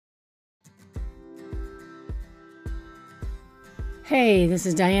Hey, this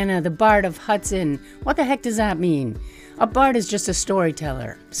is Diana, the Bard of Hudson. What the heck does that mean? A bard is just a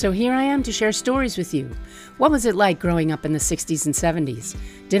storyteller. So here I am to share stories with you. What was it like growing up in the 60s and 70s?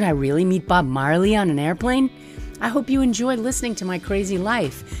 Did I really meet Bob Marley on an airplane? I hope you enjoy listening to my crazy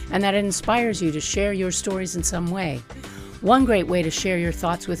life and that it inspires you to share your stories in some way. One great way to share your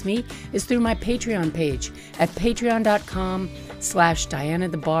thoughts with me is through my Patreon page at patreon.com/Diana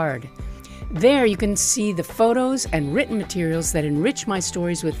the Bard. There you can see the photos and written materials that enrich my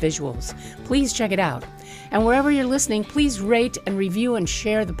stories with visuals. Please check it out. And wherever you're listening, please rate and review and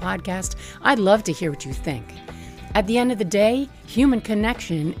share the podcast. I'd love to hear what you think. At the end of the day, human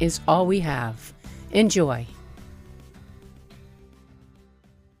connection is all we have. Enjoy.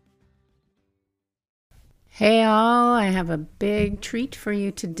 Hey all, I have a big treat for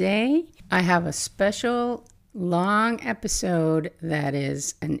you today. I have a special long episode that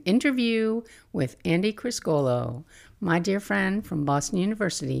is an interview with Andy Criscuolo, my dear friend from Boston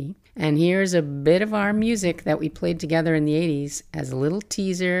University. And here's a bit of our music that we played together in the 80s as a little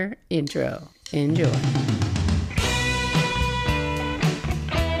teaser intro. Enjoy.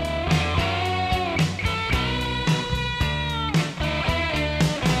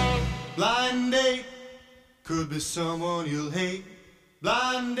 Blind date could be someone you'll hate.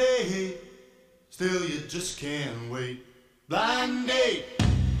 Blind date, still you just can't wait. Blind date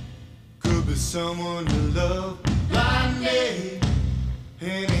could be someone you love. Blind date,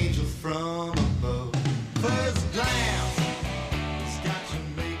 an angel from above. First glance, it's got you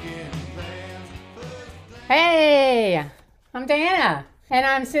making plans. Hey, I'm Diana, and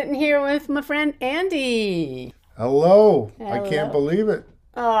I'm sitting here with my friend Andy. Hello. Hello. I can't believe it.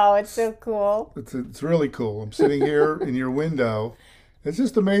 Oh, it's so cool. It's really cool. I'm sitting here in your window. It's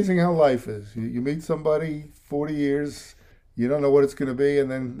just amazing how life is. You meet somebody, 40 years, you don't know what it's going to be, and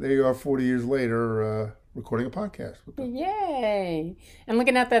then there you are 40 years later recording a podcast with them. Yay. And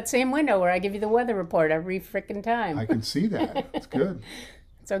looking out that same window where I give you the weather report every frickin' time. I can see that. It's good.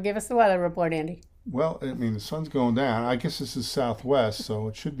 So give us the weather report, Andy. Well, I mean, the sun's going down. I guess this is southwest, so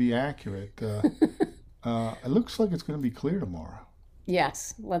it should be accurate. It looks like it's going to be clear tomorrow.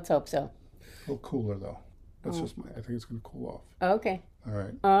 Yes, let's hope so. A little cooler, though. I think it's going to cool off. Okay. All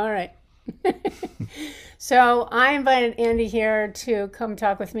right. All right. So I invited Andy here to come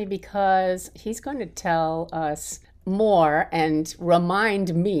talk with me because he's going to tell us more and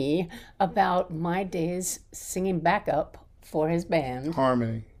remind me about my days singing backup for his band.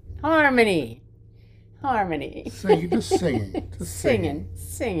 Harmony.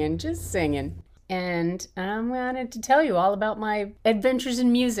 Just singing. And I wanted to tell you all about my adventures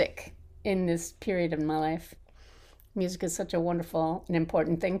in music in this period of my life. Music is such a wonderful and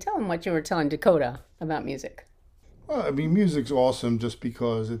important thing. Tell them what you were telling Dakota about music. Well, I mean, music's awesome just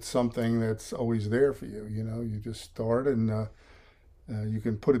because it's something that's always there for you. You know, you just start and you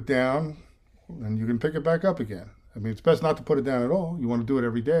can put it down and you can pick it back up again. I mean, it's best not to put it down at all. You want to do it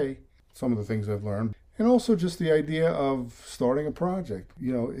every day. Some of the things I've learned. And also just the idea of starting a project.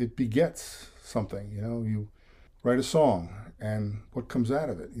 You know, it begets something. You know, you write a song and what comes out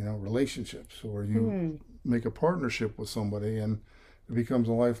of it, you know, relationships, or you make a partnership with somebody and it becomes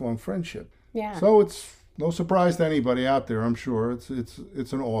a lifelong friendship. Yeah. So it's no surprise to anybody out there, I'm sure.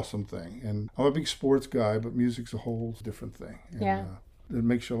 It's an awesome thing. And I'm a big sports guy, but music's a whole different thing. And, yeah. It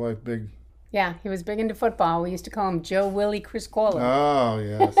makes your life big. Yeah, he was big into football. We used to call him Joe Willie Criscuolo. Oh,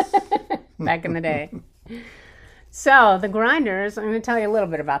 yes. Back in the day. So, the Grinders, I'm going to tell you a little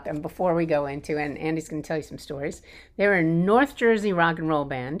bit about them before we go into, and Andy's going to tell you some stories. They were a North Jersey rock and roll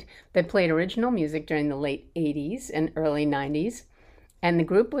band that played original music during the late 80s and early 90s, and the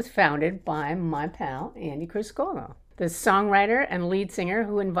group was founded by my pal, Andy Criscuolo, the songwriter and lead singer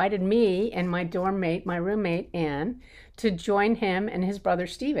who invited me and my dorm mate, my roommate, Ann, to join him and his brother,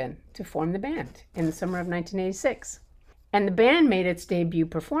 Steven, to form the band in the summer of 1986. And the band made its debut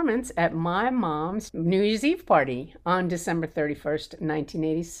performance at my mom's New Year's Eve party on December 31st,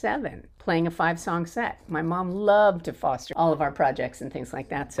 1987, playing a 5-song set. My mom loved to foster all of our projects and things like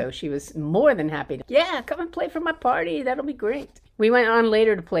that, so she was more than happy to, yeah, come and play for my party, that'll be great. We went on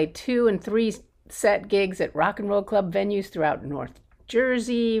later to play 2 and 3 set gigs at rock and roll club venues throughout North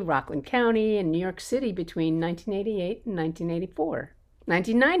Jersey, Rockland County, and New York City between 1988 and 1984.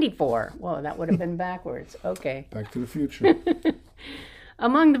 1994. Whoa, that would have been backwards. Okay. Back to the future.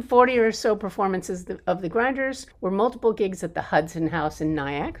 Among the 40 or so performances of the Grinders were multiple gigs at the Hudson House in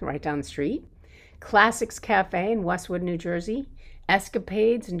Nyack, right down the street, Classics Cafe in Westwood, New Jersey,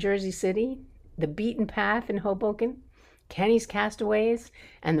 Escapades in Jersey City, The Beaten Path in Hoboken, Kenny's Castaways,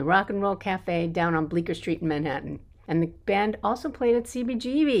 and the Rock and Roll Cafe down on Bleecker Street in Manhattan. And the band also played at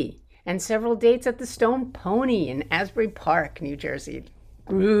CBGB and several dates at the Stone Pony in Asbury Park, New Jersey.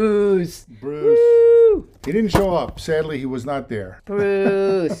 Bruce. Woo! He didn't show up. Sadly, he was not there.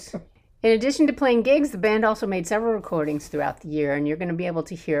 Bruce. In addition to playing gigs, the band also made several recordings throughout the year, and you're going to be able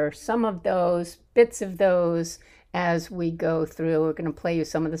to hear some of those, bits of those, as we go through. We're going to play you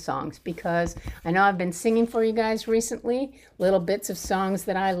some of the songs because I know I've been singing for you guys recently, little bits of songs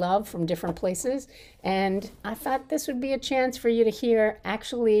that I love from different places, and I thought this would be a chance for you to hear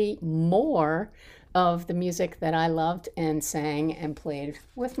actually more of the music that I loved and sang and played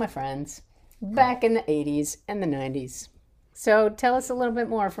with my friends back in the 80s and the 90s. So tell us a little bit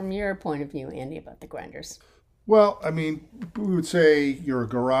more from your point of view, Andy, about the Grinders. Well, I mean, we would say you're a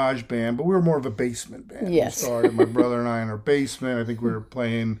garage band, but we were more of a basement band. Yes. We started, my brother and I, in our basement. I think we were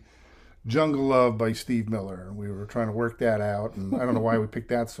playing Jungle Love by Steve Miller. And we were trying to work that out. And I don't know why we picked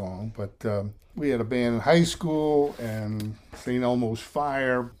that song, but we had a band in high school and St. Elmo's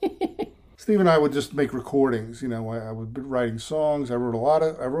Fire. Steve and I would just make recordings. You know, I would be writing songs. I wrote a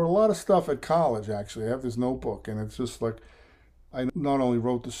lot of stuff at college, actually. I have this notebook, and it's just like, I not only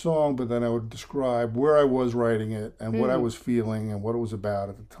wrote the song, but then I would describe where I was writing it and what I was feeling and what it was about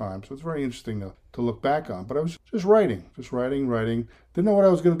at the time. So it's very interesting to look back on. But I was just writing. Didn't know what I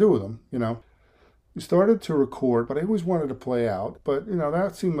was going to do with them, you know. We started to record, but I always wanted to play out. But, you know,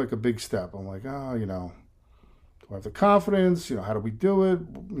 that seemed like a big step. I'm like, you know, do I have the confidence? You know, how do we do it?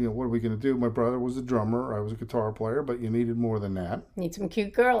 You know, what are we going to do? My brother was a drummer. I was a guitar player, but you needed more than that. Need some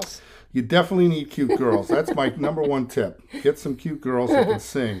cute girls. You definitely need cute girls. That's my number one tip. Get some cute girls that can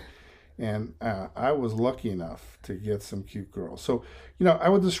sing. And I was lucky enough to get some cute girls. So, you know, I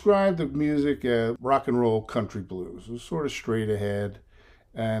would describe the music as rock and roll country blues. It was sort of straight ahead.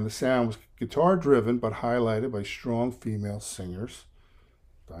 And the sound was guitar driven, but highlighted by strong female singers.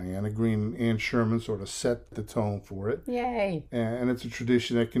 Diana Green and Ann Sherman sort of set the tone for it. Yay. And it's a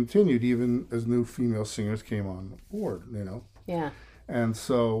tradition that continued even as new female singers came on board, you know. Yeah. And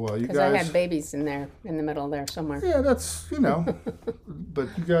so you guys... Because I had babies in there, in the middle there somewhere. Yeah, that's, you know, but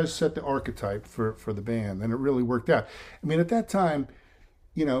you guys set the archetype for the band, and it really worked out. I mean, at that time,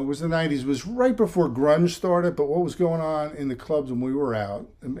 you know, it was the 90s. It was right before grunge started, but what was going on in the clubs when we were out,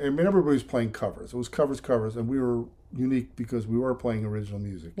 I mean, everybody was playing covers. It was covers, and we were unique because we were playing original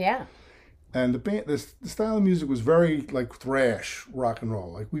music. Yeah. And the band, the style of music was very, like, thrash rock and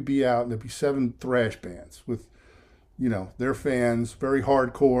roll. Like, we'd be out, and there'd be 7 thrash bands with, you know, their fans, very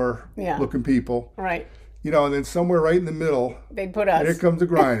hardcore looking people. Right. You know, and then somewhere right in the middle, they'd put us. Here comes the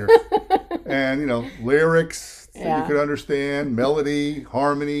Grinders. And, you know, lyrics that you could understand, melody,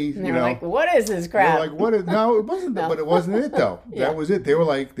 harmony. And they you were know. like, what is this crap? They're like, what is, no, it wasn't, but it wasn't it, though. Yeah. That was it. They were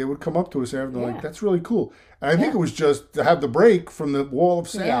like, they would come up to us after, they're like, that's really cool. And I think it was just to have the break from the wall of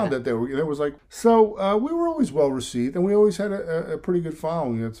sound that they were, it was like, so we were always well received, and we always had a pretty good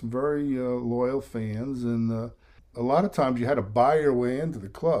following. We had some very loyal fans, and a lot of times you had to buy your way into the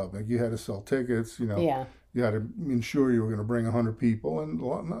club. Like, you had to sell tickets, you know. Yeah. You had to ensure you were going to bring 100 people, and,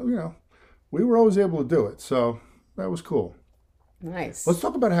 you know, we were always able to do it. So that was cool. Nice. Let's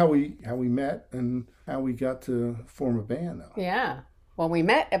talk about how we met and how we got to form a band, though. Yeah. Well, we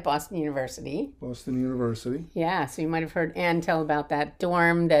met at Boston University. Boston University. Yeah, so you might have heard Ann tell about that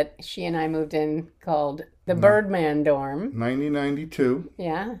dorm that she and I moved in called the Birdman dorm. 1992.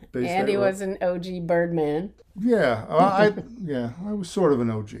 Yeah. Based Andy at- was an OG Birdman. Yeah, I was sort of an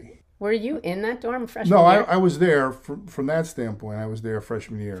OG. Were you in that dorm freshman No, year? I was there from that standpoint. I was there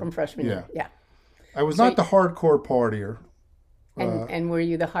freshman year. From freshman year. Yeah. I was not the hardcore partier. And were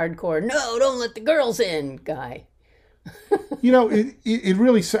you the hardcore, no, don't let the girls in guy? You know, it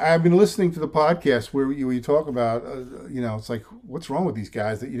really. I've been listening to the podcast where you talk about, you know, it's like, what's wrong with these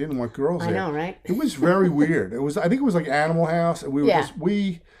guys that you didn't want girls I there? know, right? It was very weird. I think it was like Animal House, and we were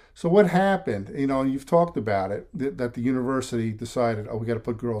So what happened? You know, and you've talked about it that the university decided, we got to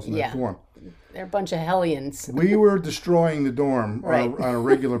put girls in that dorm. They're a bunch of hellions. We were destroying the dorm on a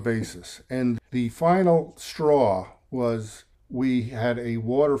regular basis, and the final straw was we had a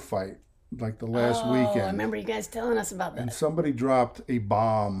water fight. Like the last weekend. I remember you guys telling us about that. And somebody dropped a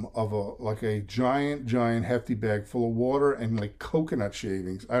bomb of a giant hefty bag full of water and like coconut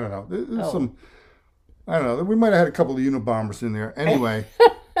shavings. I don't know. There's some, I don't know. We might have had a couple of Unabombers in there. Anyway,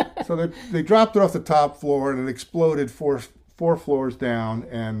 so they dropped it off the top floor and it exploded four floors down,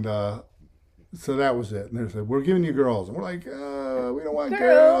 and so that was it. And they said, we're giving you girls. And we're like, we don't want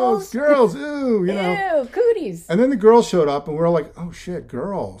girls. Girls, ooh, you know. Ew, cooties. And then the girls showed up, and we were like, oh, shit,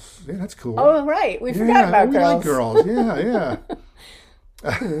 girls. Yeah, that's cool. Oh, right. We forgot about we girls. Like girls. Yeah.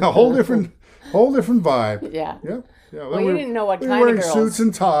 A whole different vibe. Yeah. Yeah. Well, you didn't know what kind of We were girls. wearing suits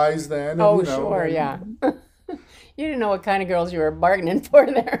and ties then. And, Oh, you know, sure, yeah. You didn't know what kind of girls you were bargaining for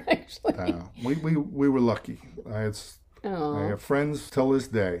there, actually. We were lucky. I Oh, have friends till this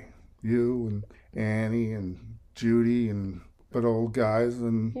day. You and Annie and Judy and but old guys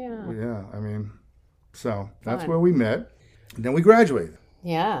and Yeah. I mean, so that's Fun. where we met. And then we graduated.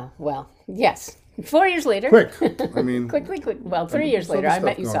 yeah. Well, yes. 4 years later. Quick. I mean, Quickly. Well, 3 years some later, I stuff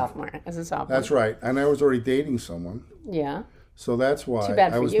met you going. as a sophomore. That's right. And I was already dating someone. Yeah. So that's why Too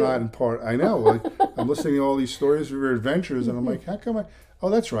bad I for was you. not in part. I know. Like, I'm listening to all these stories of your adventures, and I'm like, how come I? Oh,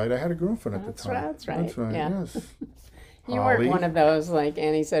 that's right. I had a girlfriend at the time. That's right. That's right. Yeah. Yes. You Holly. weren't one of those, like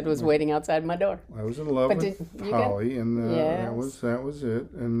Annie said, was waiting outside my door. I was in love But with did you Holly, and Yes. that was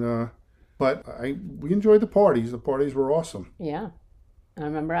it. And but we enjoyed the parties. The parties were awesome. Yeah. I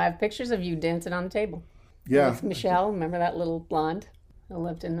remember I have pictures of you dancing on the table. Yeah. With Michelle. Remember that little blonde who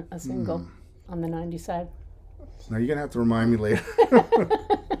lived in a single Hmm. on the 90 side? Now you're gonna have to remind me later.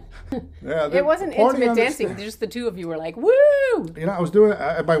 Yeah, It wasn't party intimate on the dancing. sta- Just the two of you were like, woo! You know, I was doing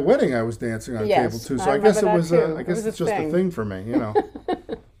at my wedding. I was dancing on a Yes, table too. So I I guess it remember was. that too. I It guess was it's a just thing. a thing for me. You know,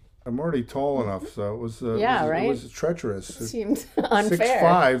 I'm already tall enough, so it was. Yeah, right? It was treacherous. Seemed unfair.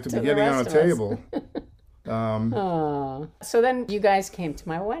 6'5" to to be the getting on a rest of us. table. Oh. So then you guys came to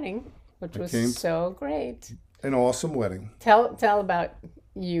my wedding, which was came- so great. An awesome wedding. Tell about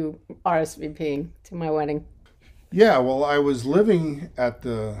you RSVPing to my wedding. Yeah, well, I was living at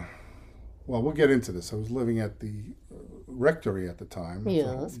the. Well, we'll get into this. I was living at the rectory at the time.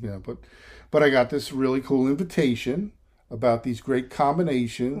 Yes. So, but I got this really cool invitation about these great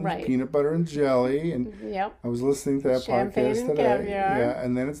combinations, Right. peanut butter and jelly, and Yep. I was listening to that Champagne podcast and today. caviar. Yeah,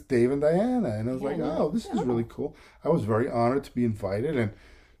 and then it's Dave and Diana, and I was like, Yeah. oh, this is really cool. I was very honored to be invited, and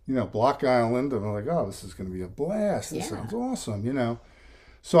Block Island, and I'm like, oh, this is going to be a blast. This Yeah. sounds awesome.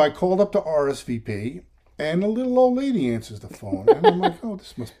 So I called up to RSVP, and a little old lady answers the phone, and I'm like, oh,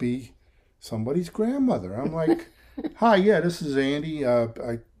 this must be somebody's grandmother. I'm like, hi, yeah, this is Andy. I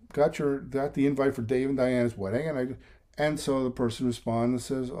got the invite for Dave and Diana's wedding, and so the person responds and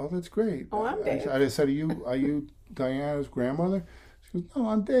says, oh, that's great. Oh, I'm Dave. I said, are you Diana's grandmother? She goes, no,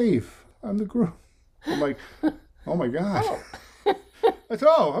 I'm Dave. I'm the groom. I'm like, oh my God. I said,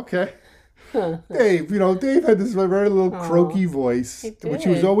 oh, okay. Dave, Dave had this very little croaky voice, which he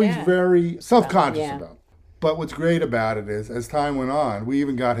was did, always yeah. very self-conscious Yeah. about. But what's great about it is, as time went on, we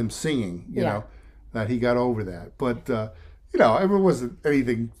even got him singing, that he got over that. But, it wasn't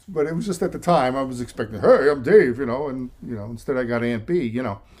anything, but it was just at the time I was expecting, hey, I'm Dave, and, instead I got Aunt B,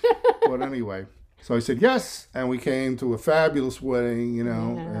 But anyway, so I said yes, and we came to a fabulous wedding,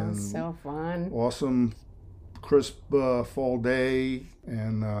 and So fun. awesome, crisp fall day,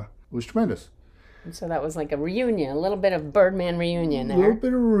 and it was tremendous. And so that was like a reunion, a little bit of Birdman reunion A little there.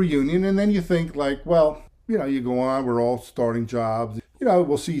 bit of a reunion, and then you think like, well, you go on, we're all starting jobs.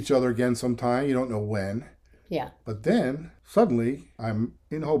 We'll see each other again sometime. You don't know when. Yeah. But then, suddenly, I'm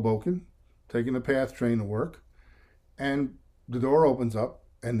in Hoboken, taking the PATH train to work, and the door opens up,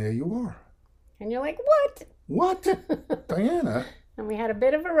 and there you are. And you're like, what? What? Diana? And we had a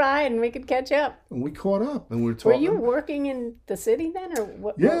bit of a ride and we could catch up. And we caught up, and we were Were talking. you working in the city then, or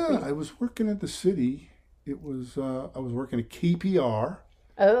what? Yeah, I was working at the city. It was, I was working at KPR.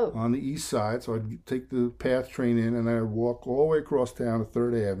 Oh, On the east side, so I'd take the PATH train in, and then I'd walk all the way across town to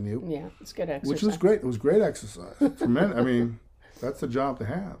 3rd Avenue, yeah, it's good exercise. which was great. It was great exercise. Tremendous. I mean, that's the job to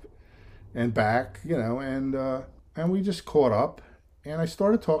have. And back, and we just caught up, and I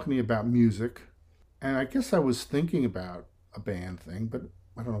started talking to you about music, and I guess I was thinking about a band thing, but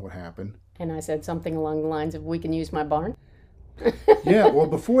I don't know what happened. And I said something along the lines of, we can use my barn. Yeah, well,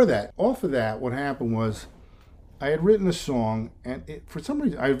 before that, off of that, what happened was I had written a song, and for some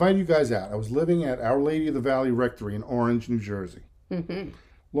reason, I invited you guys out. I was living at Our Lady of the Valley Rectory in Orange, New Jersey. Mm-hmm.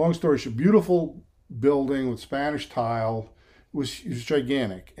 Long story short, beautiful building with Spanish tile. It was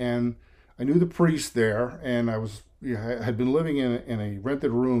gigantic, and I knew the priest there, and I had been living in a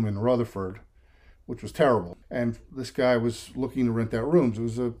rented room in Rutherford, which was terrible. And this guy was looking to rent out rooms. It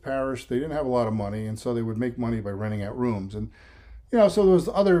was a parish; they didn't have a lot of money, and so they would make money by renting out rooms. And so there was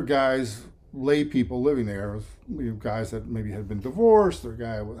other guys, lay people living there, guys that maybe had been divorced, or a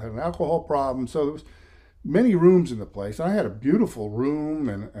guy who had an alcohol problem. So there was many rooms in the place. And I had a beautiful room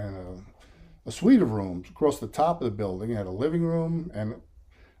and a suite of rooms across the top of the building. I had a living room, and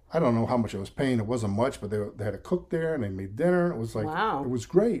I don't know how much I was paying. It wasn't much, but they had a cook there, and they made dinner. It was like, Wow. It was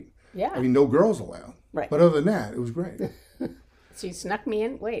great. Yeah. I mean, no girls allowed. Right. But other than that, it was great. So you snuck me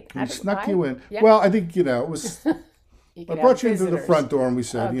in? Wait. We snuck you in. Yeah. Well, I think, it was... You I could brought have you into the visitors. front door, and we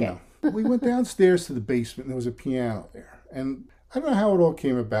said, Okay. we went downstairs to the basement, and there was a piano there. And I don't know how it all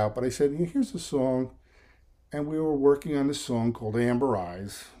came about, but I said, here's a song. And we were working on this song called Amber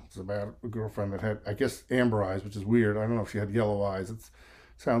Eyes It's about a girlfriend that had, I guess, amber eyes, which is weird. I don't know if she had yellow eyes. It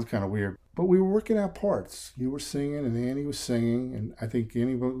sounds kind of weird. But we were working out parts. You were singing and Annie was singing, and I think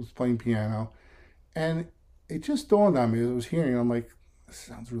Annie was playing piano. And it just dawned on me as I was hearing it, I'm like, this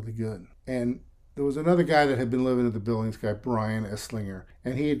sounds really good. And there was another guy that had been living at the building, this guy, Brian Esslinger.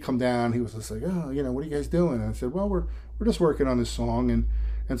 And he had come down. He was just like, oh, what are you guys doing? And I said, well, we're just working on this song.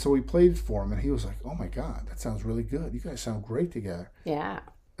 And so we played for him. And he was like, oh, my God, that sounds really good. You guys sound great together. Yeah.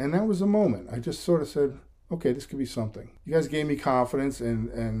 And that was the moment. I just sort of said, okay, this could be something. You guys gave me confidence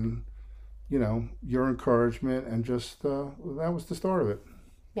and your encouragement. And just that was the start of it.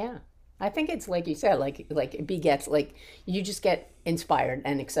 Yeah. I think it's like you said, like it begets, like you just get inspired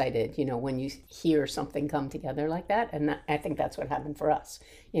and excited, when you hear something come together like that. And I think that's what happened for us.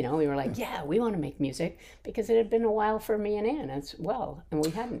 We were like, yeah, we want to make music, because it had been a while for me and Ann as well. And we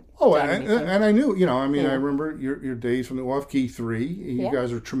hadn't. Oh, and I knew, I remember your days from the Off Key 3. You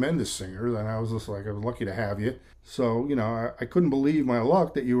guys are tremendous singers. And I was just like, I was lucky to have you. So, I couldn't believe my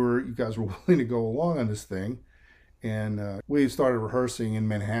luck that you guys were willing to go along on this thing. And we started rehearsing in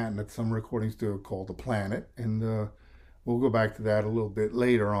Manhattan at some recording studio called The Planet. And we'll go back to that a little bit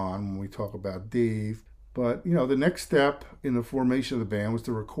later on when we talk about Dave. But, the next step in the formation of the band was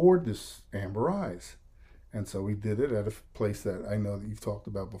to record this Amber Eyes. And so we did it at a place that I know that you've talked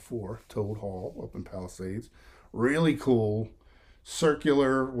about before, Toad Hall up in Palisades. Really cool,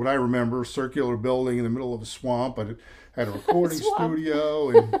 circular, what I remember, circular building in the middle of a swamp. But it had a recording studio.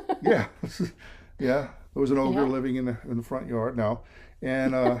 And yeah, yeah. There was an ogre living in the front yard. No,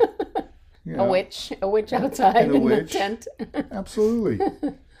 and a witch outside in the tent. Absolutely.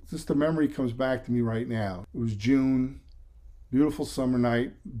 Just the memory comes back to me right now. It was June, beautiful summer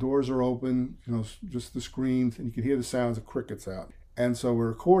night. Doors are open. Just the screens, and you can hear the sounds of crickets out. And so we're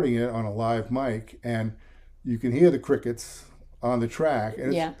recording it on a live mic, and you can hear the crickets on the track,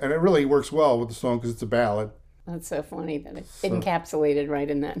 and and it really works well with the song because it's a ballad. That's so funny that it's encapsulated right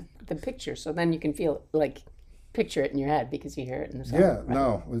in the picture. So then you can feel picture it in your head because you hear it in the song. Yeah, right?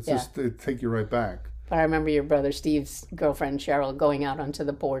 no, it's just it take you right back. But I remember your brother Steve's girlfriend Cheryl going out onto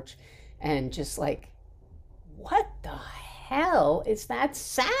the porch and just like, what the hell is that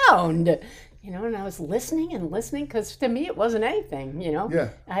sound? And I was listening because to me it wasn't anything. Yeah.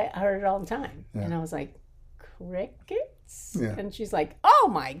 I heard it all the time, and I was like, crickets. Yeah. And she's like, oh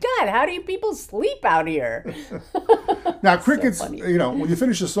my God, how do you people sleep out here? Now, crickets, so when you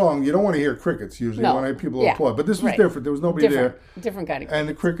finish a song, you don't want to hear crickets usually. You want to hear people applaud. But this was different. There was nobody there. Different kind of crickets. And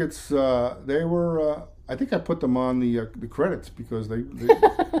the crickets, they were, I think I put them on the credits because they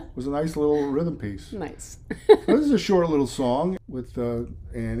it was a nice little rhythm piece. Nice. So this is a short little song with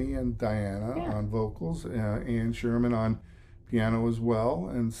Annie and Diana on vocals, Ann Sherman on piano as well,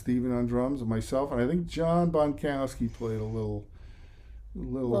 and Stephen on drums, and myself, and I think John Bonkowski played a little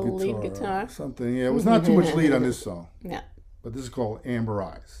lead guitar. Something. Yeah, it was not too much lead on this song. Yeah. But this is called Amber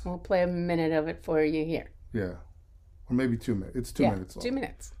Eyes. We'll play a minute of it for you here. Yeah. Or maybe 2 minutes. It's 2 minutes long. 2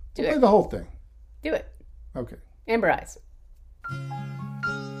 minutes. Play the whole thing. Do it. Okay. Amber Eyes.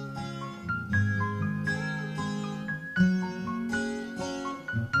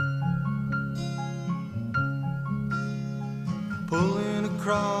 Pulling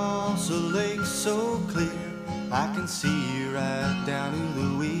across a lake so clear, I can see right down to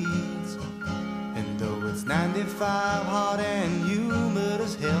the weeds. And though it's 95 hot and humid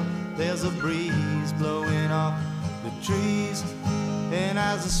as hell, there's a breeze blowing off the trees. And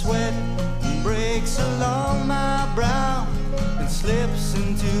as the sweat breaks along my brow and slips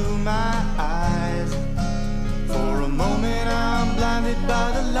into my eyes, for a moment I'm blinded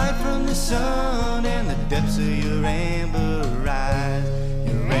by the light from the sun and the depths of your amber eyes.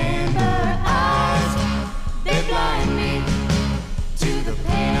 Your amber eyes, they blind me to the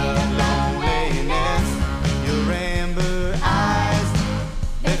pain of loneliness. Your amber eyes,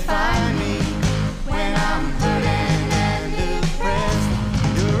 they find me when I'm hurting and depressed.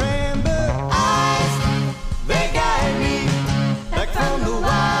 Your amber eyes, they guide me back from the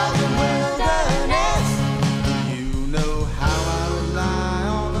wild and wilderness. You know how I rely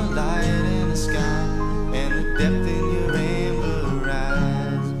on the light in the sky and the depth in your amber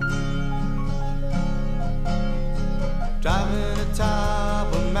eyes. Driving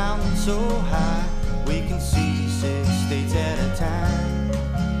atop a mountain so high, we can see 6 states at a time.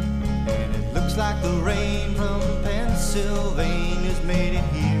 And it looks like the rain from Pennsylvania's made it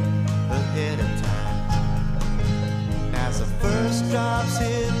here ahead of time. As the first drops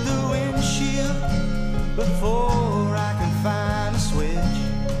hit the windshield, before I can find a switch,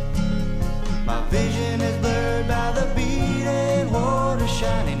 my vision is blurred by the beating water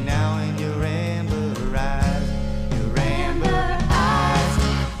shining now in your amber eyes. Your amber eyes,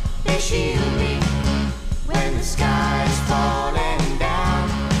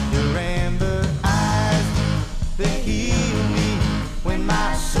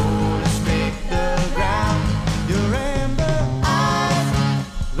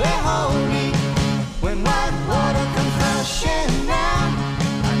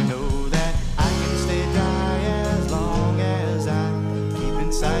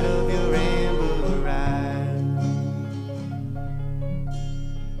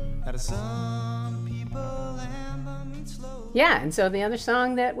 Yeah, and so the other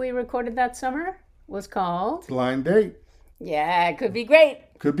song that we recorded that summer was called... Blind Date. Yeah, it could be great.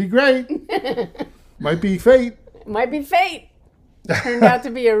 Could be great. Might be fate. Might be fate. Turned out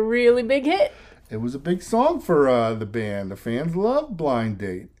to be a really big hit. It was a big song for the band. The fans loved Blind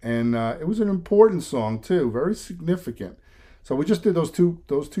Date. And it was an important song, too. Very significant. So we just did those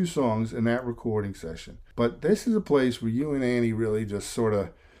two songs in that recording session. But this is a place where you and Annie really just sort of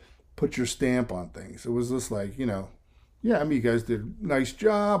put your stamp on things. It was just like, yeah, I mean, you guys did a nice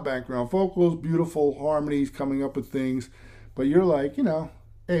job, background vocals, beautiful harmonies, coming up with things. But you're like,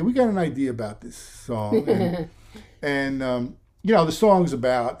 hey, we got an idea about this song. And the song's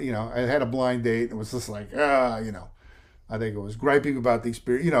about, I had a blind date. And it was just like, I think it was griping about the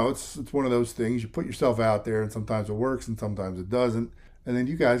experience. It's one of those things. You put yourself out there, and sometimes it works, and sometimes it doesn't. And then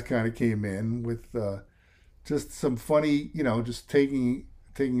you guys kind of came in with just some funny, just taking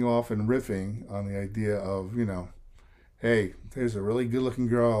off and riffing on the idea of, hey, there's a really good-looking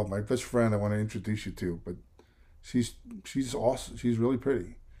girl, my best friend I want to introduce you to, but she's awesome. She's really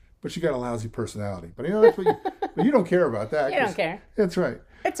pretty, but she got a lousy personality. But that's what but you don't care about that. You don't care. That's right.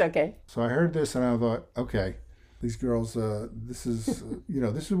 It's okay. So I heard this and I thought, okay, these girls, this is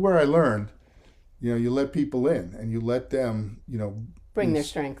this is where I learned. You let people in and you let them, bring their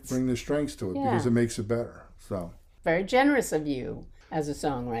strengths. Bring their strengths to it because it makes it better. So very generous of you as a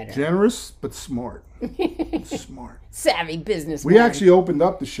songwriter. Generous but smart. Smart. Savvy businessman. We actually opened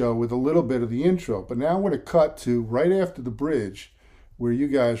up the show with a little bit of the intro, but now I'm going to cut to right after the bridge where you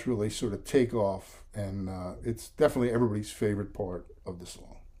guys really sort of take off, and it's definitely everybody's favorite part of the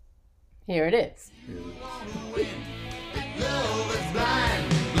song. Here it is. Love is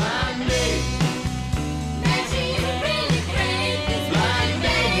blind, blind date.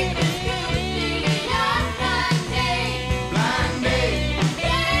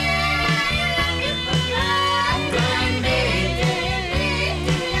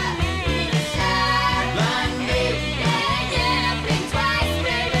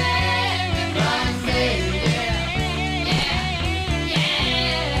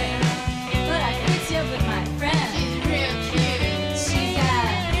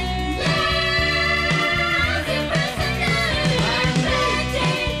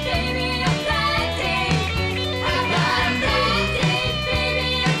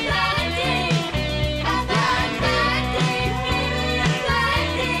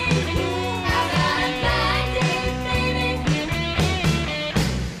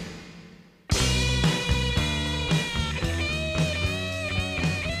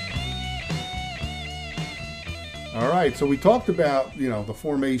 All right, so we talked about, the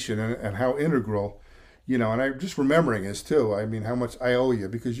formation and how integral, and I'm just remembering this too. I mean, how much I owe you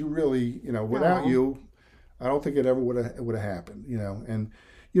because you really, without you, I don't think it ever would have happened, and,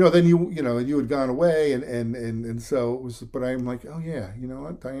 then you had gone away and so it was, but I'm like, oh yeah, you know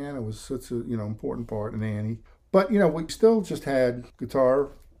what, Diana was such a, important part and Annie, but, we still just had guitar,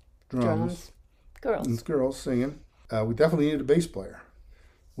 drums, girls singing. We definitely needed a bass player.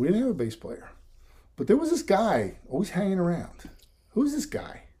 We didn't have a bass player. But there was this guy always hanging around. Who's this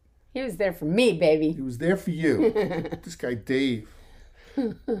guy? He was there for me, baby. He was there for you. This guy, Dave.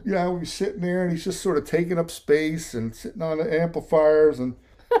 We were sitting there, and he's just sort of taking up space and sitting on the amplifiers. And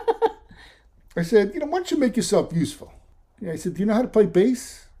I said, why don't you make yourself useful? I said, do you know how to play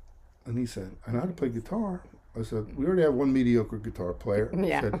bass? And he said, I know how to play guitar. I said, we already have one mediocre guitar player.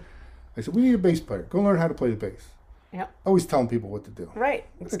 Yeah. I said, we need a bass player. Go learn how to play the bass. Yep. Always telling people what to do. Right.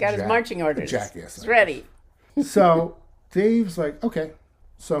 He's got his marching orders. Jackass. It's ready. So Dave's like, okay.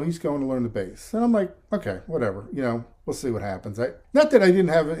 So he's going to learn the bass. And I'm like, okay, whatever. We'll see what happens. Not that I didn't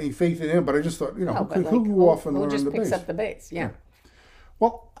have any faith in him, but I just thought, he'll go off and learn the bass. Who just picks up the bass, yeah.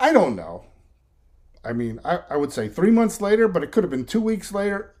 Well, I don't know. I mean, I would say 3 months later, but it could have been 2 weeks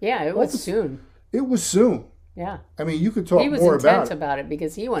later. Yeah, it was soon. It was soon. Yeah. I mean, you could talk more about it. He was intense about it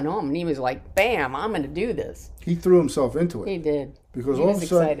because he went home and he was like, bam, I'm going to do this. He threw himself into it. He did. Because all of a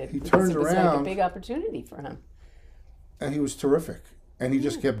sudden, he turned around. It was like a big opportunity for him. And he was terrific. And he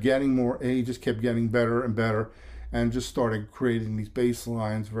just kept getting more, he just kept getting better and better and just started creating these bass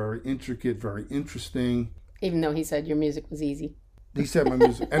lines, very intricate, very interesting. Even though he said your music was easy. He said my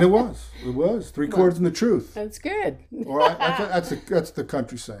music, and it was. Three chords and the truth. That's good. Or that's the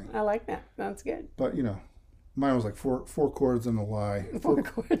country saying. I like that. That's good. But mine was like four chords and a lie. Four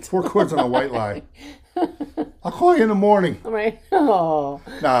chords. 4 chords and a white lie. I'll call you in the morning. All right. Oh.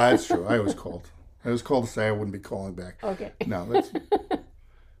 Nah, that's true. I was called. I was called to say I wouldn't be calling back. Okay. No, that's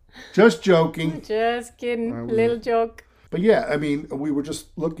just joking. Just kidding. Little joke. But yeah, I mean, we were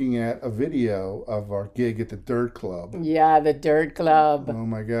just looking at a video of our gig at the Dirt Club. Yeah, the Dirt Club. Oh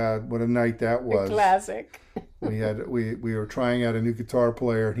my God, what a night that was. A classic. We were trying out a new guitar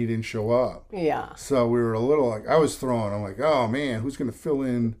player, and he didn't show up. Yeah. So we were a little like, I was thrown. I'm like, oh man, who's going to fill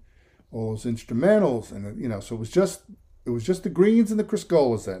in all those instrumentals? And so it was just the Greens and the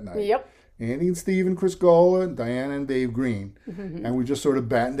Criscuolos that night. Yep. Andy and Stephen Criscuolo, and Diana and Dave Green, and we just sort of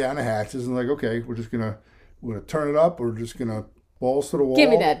battened down the hatches and like, okay, we're gonna turn it up. We're just gonna balls to the wall. Give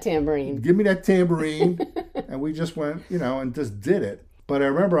me that tambourine. Give me that tambourine, and we just went, and just did it. But I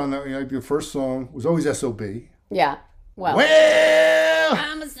remember on the first song was always SOB. Yeah. Well,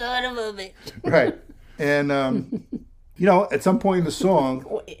 I'm a son of a bitch. Right, and at some point in the song,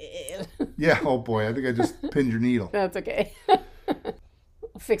 yeah. Oh boy, I think I just pinned your needle. That's okay.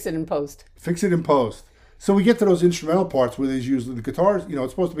 Fix it in post. Fix it in post. So we get to those instrumental parts where there's usually the guitars.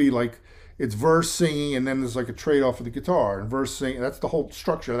 It's supposed to be like it's verse singing, and then there's like a trade off of the guitar and verse singing. That's the whole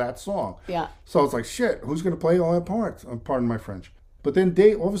structure of that song. Yeah. So it's like, shit, who's going to play all that parts? Pardon my French. But then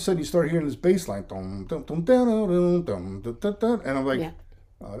all of a sudden you start hearing this bass line. And I'm like, yeah.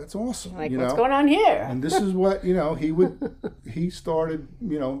 Oh, that's awesome. Like, what's going on here? And this is what, he started,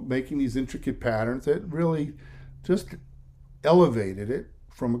 making these intricate patterns that really just elevated it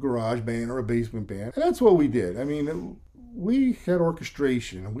from a garage band or a basement band. And that's what we did. I mean, we had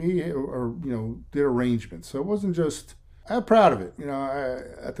orchestration. We, did arrangements. So it wasn't just, I'm proud of it.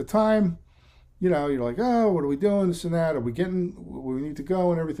 At the time, you're like, oh, what are we doing? This and that. Are we getting where we need to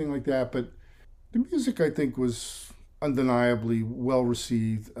go and everything like that? But the music, I think, was undeniably well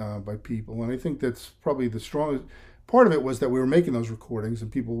received by people. And I think that's probably the strongest part of it was that we were making those recordings and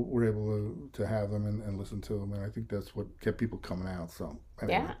people were able to have them and listen to them. And I think that's what kept people coming out. So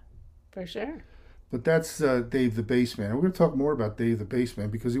anyway. Yeah, for sure. But that's Dave the Bassman. And we're going to talk more about Dave the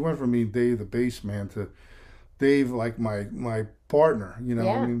Bassman because he went from being Dave the Bassman to Dave like my partner. Yeah.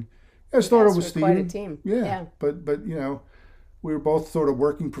 I mean, I started with Steve. Quite a team. Yeah. But we were both sort of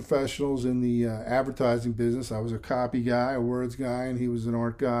working professionals in the advertising business. I was a copy guy, a words guy, and he was an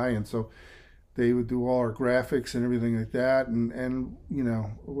art guy. And so they would do all our graphics and everything like that. And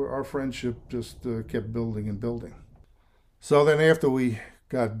our friendship just kept building and building. So then after we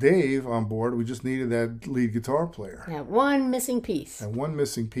got Dave on board, we just needed that lead guitar player. Yeah, one missing piece.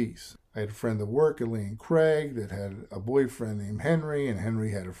 I had a friend at work, Elaine Craig, that had a boyfriend named Henry, and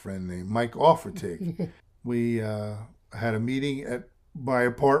Henry had a friend named Mike Offertig. We had a meeting at my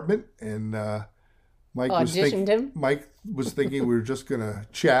apartment, and Mike was thinking we were just going to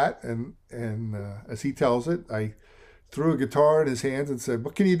chat, and as he tells it, I threw a guitar in his hands and said,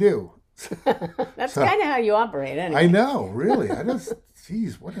 "What can you do?" That's kind of how you operate, anyway. I know, really. I don't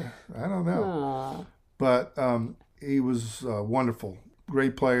know. Aww. But he was wonderful,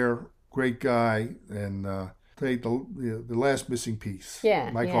 great player, great guy, and the last missing piece.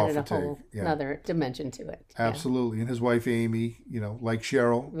 Yeah, Mike he added Offertig. a whole another dimension to it. Absolutely, and his wife Amy, like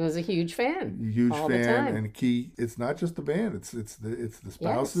Cheryl, was a huge fan. All the time. And it's not just the band; it's the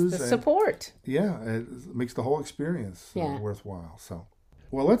spouses, the support. Yeah, it makes the whole experience worthwhile. So,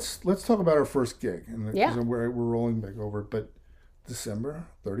 well, let's talk about our first gig, and we're rolling back over it, but December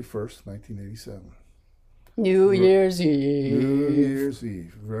 31st, 1987. New Year's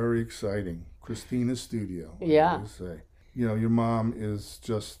Eve. Very exciting. Christina's studio. Yeah. Say. Your mom is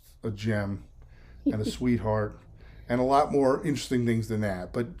just a gem and a sweetheart and a lot more interesting things than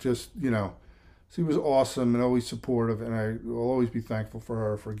that. But just, she was awesome and always supportive. And I will always be thankful for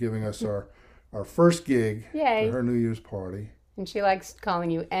her for giving us our first gig for her New Year's party. And she likes calling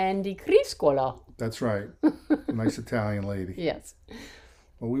you Andy Criscuolo. That's right. Nice Italian lady. Yes.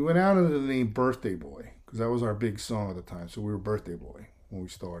 Well, we went out under the name Birthday Boy because that was our big song at the time. So we were Birthday Boy when we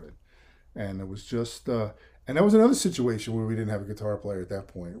started. And it was just, and that was another situation where we didn't have a guitar player at that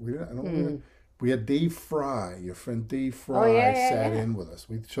point. We had Dave Fry, your friend Dave Fry sat in with us.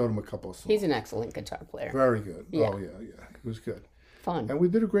 We showed him a couple of songs. He's an excellent guitar player. Very good. Yeah. Oh, yeah. It was good. Fun. And we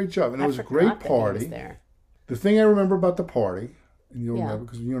did a great job. And it was a great party. The thing I remember about the party, and you'll remember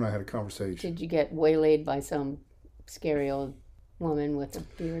because you and I had a conversation. Did you get waylaid by some scary old woman with a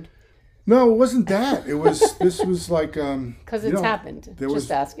beard? No, it wasn't that. This was like... Because it's happened.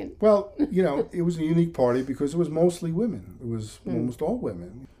 Asking. Well, it was a unique party because it was mostly women. It was almost all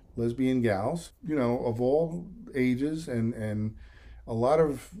women. Lesbian gals, of all ages and a lot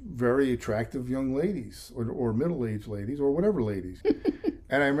of very attractive young ladies or middle-aged ladies or whatever ladies.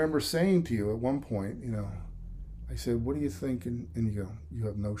 And I remember saying to you at one point, I said, "What do you think?" And you go, "You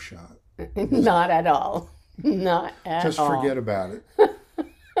have no shot." Not at all. Not at all. Just forget about it.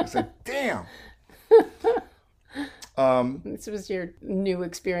 I said, "Damn." This was your new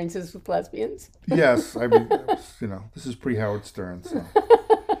experiences with lesbians. Yes, I mean, this is pre-Howard Stern, so.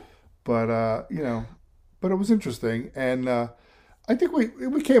 But but it was interesting, and I think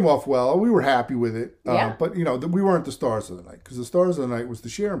we came off well. We were happy with it. Yeah. But, we weren't the stars of the night because the stars of the night was the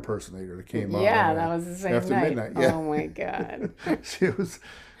Cher impersonator that came on. Yeah, that was the same after night. midnight. Yeah. Oh my God. She was,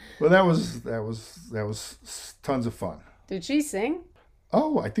 well, that was tons of fun. Did she sing?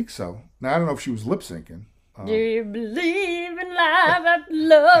 Oh, I think so. Now, I don't know if she was lip syncing. Do you believe in love after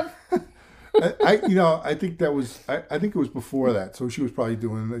love? I think that was, I think it was before that. So she was probably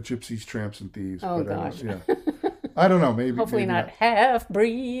doing the Gypsies, Tramps, and Thieves. Oh, but gosh. Yeah. I don't know. Maybe. Hopefully maybe not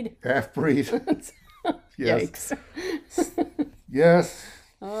half-breed. Half-breed. Yes. Yikes. Yes.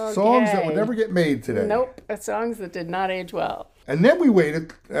 Okay. Songs that would never get made today. Nope. Songs that did not age well. And then we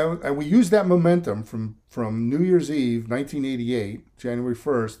waited, and we used that momentum from New Year's Eve, 1988, January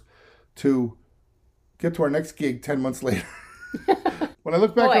 1st, to get to our next gig 10 months later. When I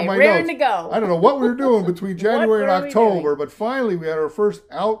look back at my raring notes, to go. I don't know what we were doing between January and were we October, but finally we had our first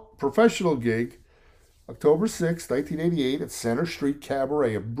out professional gig, October 6th, 1988, at Center Street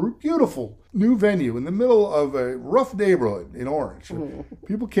Cabaret, a beautiful new venue in the middle of a rough neighborhood in Orange. A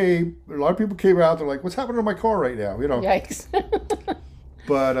lot of people came out, they're like, what's happening to my car right now? Yikes.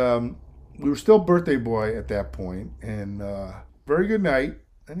 But we were still birthday boy at that point, and very good night.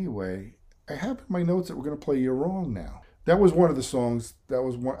 Anyway, I have in my notes that we're going to play You're Wrong now. That was one of the songs, that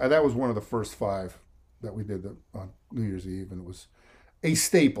was one of the first 5 that we did on New Year's Eve, and it was a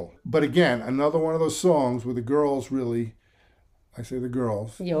staple. But again, another one of those songs where the girls really, I say the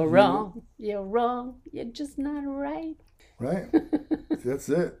girls. You're wrong. You're wrong. You're just not right. Right. That's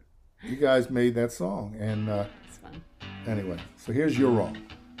it. You guys made that song. And It's fun. anyway, so here's You're Wrong.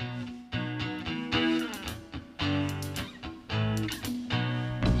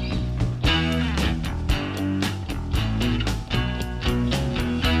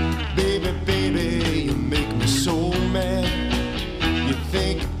 Baby, baby, you make me so mad. You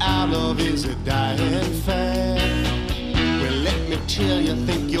think our love is a dying fad. Well, let me tell you,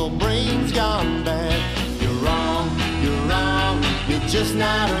 think your brain's gone bad. You're wrong, you're just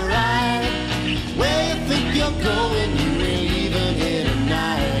not right. Where you think you're going, you ain't even here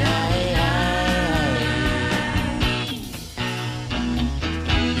tonight.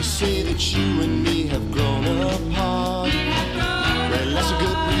 You say that you and me have grown apart. Well, that's a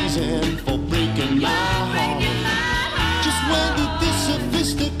good reason for breaking my heart. Just when did this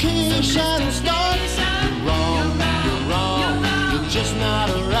sophistication start? You're wrong, you're just not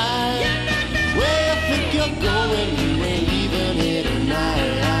right. Where you think you're going, you ain't even here tonight.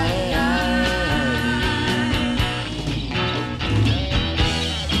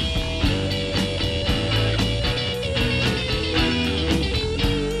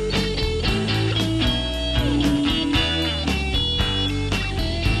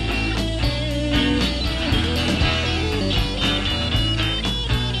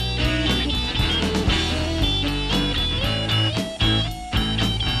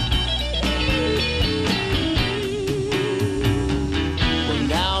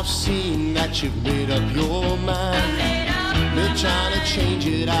 You've made up your mind. Been trying to change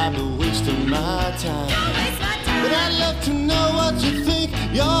it, I've been wasting my time. But I'd love to know what you think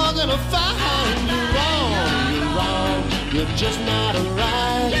you're gonna find. You're wrong, you're just not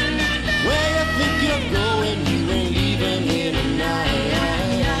right. Where you think you're going, you ain't even here tonight.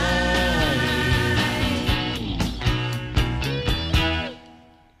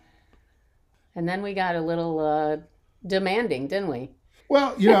 And then we got a little demanding, didn't we?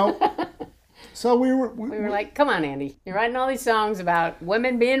 Well, so we were like, come on, Andy. You're writing all these songs about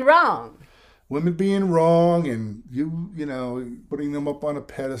women being wrong. Women being wrong, and putting them up on a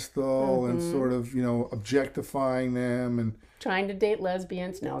pedestal and sort of, objectifying them and trying to date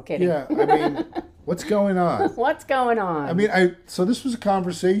lesbians. No, kidding. Yeah, I mean, what's going on? What's going on? I mean, so this was a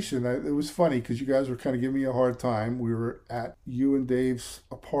conversation. It was funny because you guys were kind of giving me a hard time. We were at you and Dave's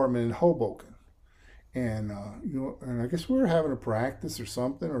apartment in Hoboken. And, and I guess we were having a practice or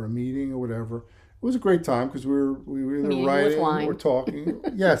something or a meeting or whatever. It was a great time because we were either meeting writing with wine. or talking.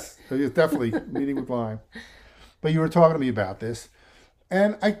 Yes, it was definitely meeting with wine. But you were talking to me about this.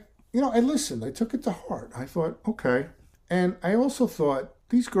 And I listened. I took it to heart. I thought, okay. And I also thought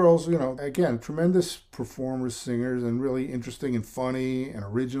these girls, again, tremendous performers, singers, and really interesting and funny and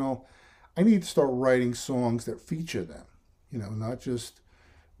original. I need to start writing songs that feature them, not just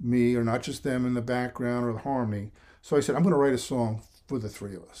me or not just them in the background or the harmony. So I said, I'm going to write a song for the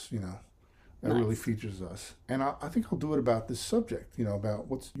three of us, that Nice. really features us. And I think I'll do it about this subject, about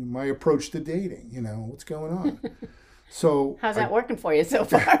what's my approach to dating, what's going on. So how's that working for you so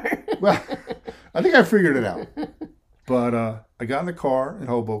far? Well, I think I figured it out. But I got in the car in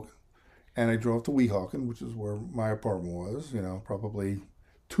Hoboken and I drove to Weehawken, which is where my apartment was, probably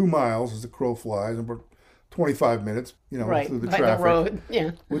 2 miles as the crow flies, and 25 minutes, you know, Right, through the by traffic, the road.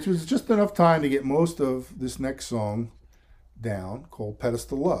 Yeah. which was just enough time to get most of this next song down, called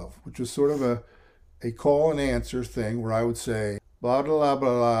Pedestal Love, which was sort of a call and answer thing where I would say blah blah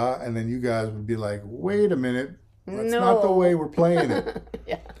blah blah, and then you guys would be like, "Wait a minute, that's not the way we're playing it."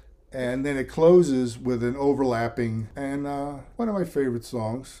 Yeah. And then it closes with an overlapping and one of my favorite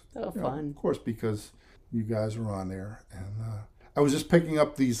songs. So You know, fun. of course, because you guys were on there, and I was just picking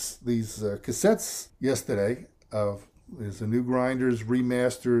up these cassettes yesterday. There's a new Grinders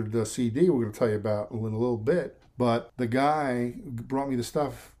remastered CD we're going to tell you about in a little bit. But the guy brought me the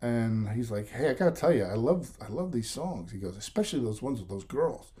stuff, and he's like, "Hey, I gotta tell you, I love these songs." He goes, "Especially those ones with those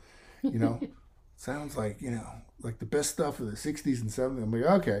girls, you know, sounds like like the best stuff of the '60s and '70s." I'm like,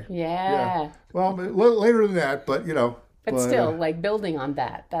 "Okay, Yeah. well, later than that, but But still, like building on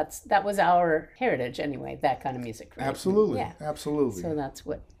that. That was our heritage anyway, that kind of music, right? absolutely, Yeah. absolutely, So that's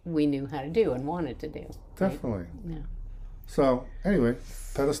what we knew how to do and wanted to do. Right? definitely." Yeah. So anyway,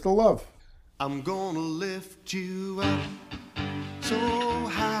 Pedestal Love. I'm gonna lift you up so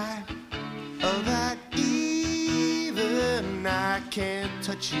high that even I can't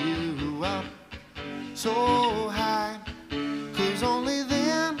touch you up so high, 'cause only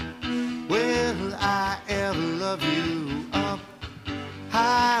then will I ever love you up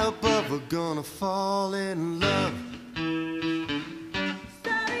high above. We're gonna fall in love.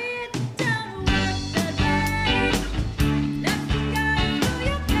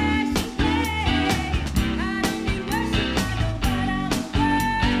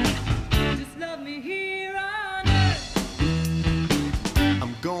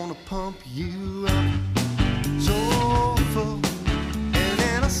 Pump you up so full, and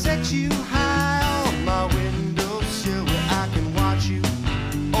then I'll set you high on my windowsill where I can watch you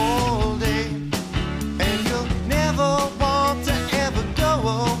all day, and you'll never want to ever go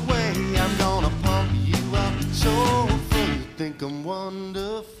away. I'm gonna pump you up so full, you think I'm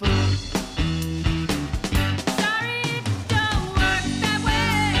wonderful.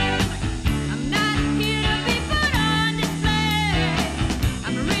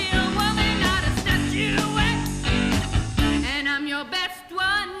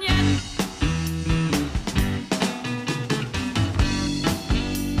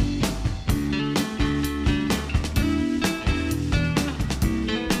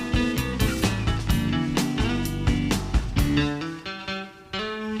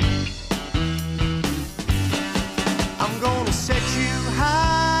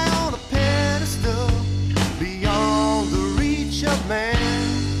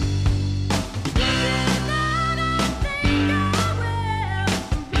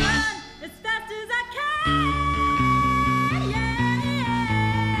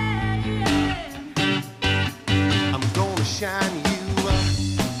 Shine you up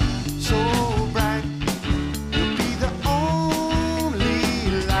so bright, you'll be the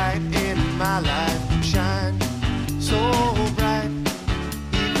only light in my life. Shine so bright,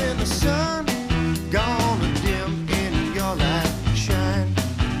 even the sun gonna dim in your life. Shine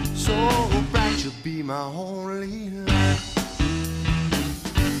so bright, you'll be my only light.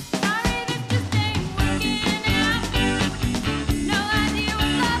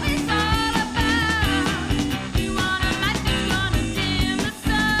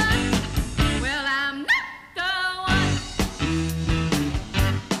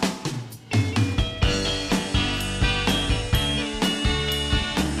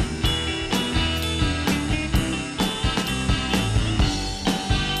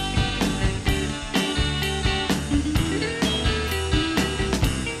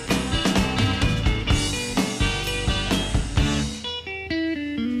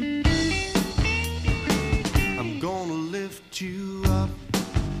 You up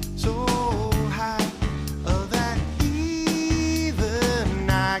so high that even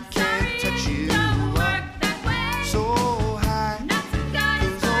I can't touch you up so high,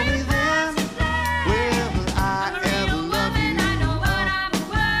 'cause only then will I ever love you up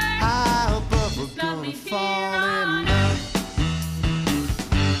high above. We're gonna fall in love.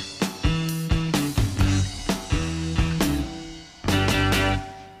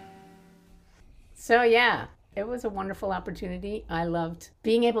 So yeah. It was a wonderful opportunity. I loved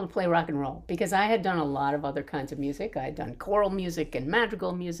being able to play rock and roll because I had done a lot of other kinds of music. I had done choral music and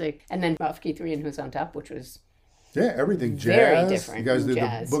madrigal music, and then Off Key 3 and Who's on Top, which was everything jazz. Very different. You guys did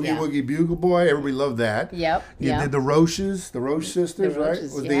jazz, the Boogie Woogie Bugle Boy. Everybody loved that. Yep. You did the Roches, the Roche sisters,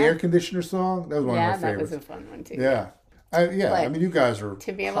 Roches, right? Was the air conditioner song? That was one of my that favorites. was a fun one too. Yeah. I mean, you guys are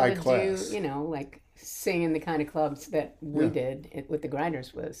to be able high to class. do, like sing in the kind of clubs that we did with the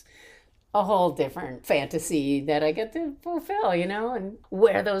Grinders was a whole different fantasy that I get to fulfill, and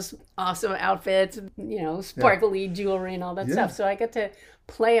wear those awesome outfits, Yeah. sparkly jewelry and all that Yeah. stuff. So I get to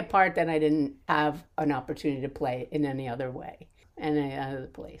play a part that I didn't have an opportunity to play in any other way in any other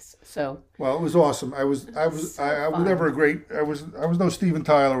place. So Well, it was awesome. I was never a great. I was no Steven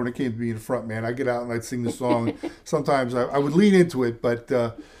Tyler when it came to being a front man. I get out and I'd sing the song. Sometimes I would lean into it, but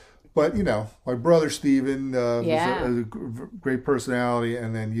my brother Steven yeah, was a great personality,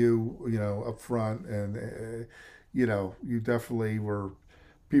 and then up front, and you definitely were.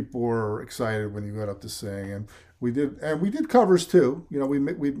 People were excited when you got up to sing, and we did covers too.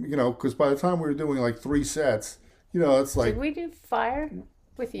 Because by the time we were doing like 3 sets, it's did like we do Fire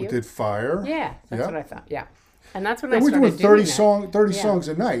with we you? did Fire. Yeah, that's Yeah. what I thought. Yeah, and that's when I And we're doing started doing 30 that. Yeah, songs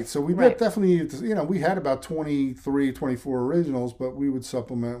a night. So we right. definitely needed to, we had about 23, 24 originals, but we would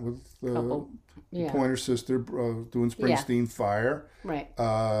supplement with Couple. Yeah, Pointer Sister doing yeah, Springsteen, Fire, right.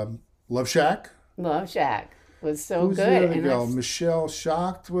 Love Shack. Love Shack was so Who's the good, other and girl? that's Michelle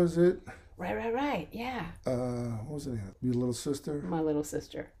Shocked, was it? right. Yeah, What was it? Your Little Sister? my little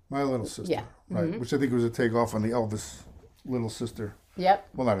sister. My Little Sister. Yeah. Right. Which I think was a takeoff on the Elvis Little Sister. Yep.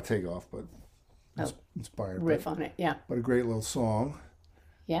 Well, not a takeoff, but Oh, inspired. riff on it. Yeah. But a great little song.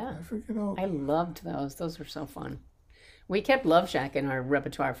 Yeah. I forget how. I loved those. Those were so fun. We kept Love Shack in our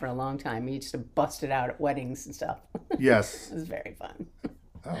repertoire for a long time. We used to bust it out at weddings and stuff. Yes. It was very fun.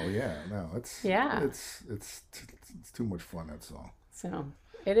 Oh yeah, no, Yeah. it's too much fun, that song. So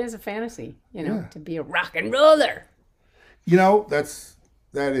it is a fantasy, Yeah. to be a rock and roller.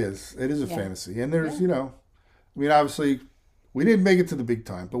 That is it is a Yeah. fantasy, and there's obviously we didn't make it to the big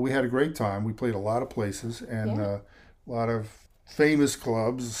time, but we had a great time. We played a lot of places and Yeah. a lot of famous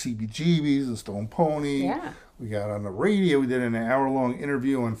clubs, CBGB's and Stone Pony. Yeah. We got on the radio. We did an hour-long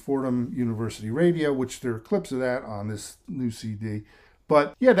interview on Fordham University Radio, which there are clips of that on this new CD.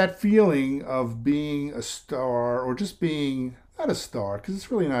 But yeah, that feeling of being a star, or just being not a star, because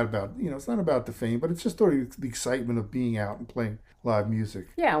it's really not about it's not about the fame, but it's just sort of the excitement of being out and playing live music.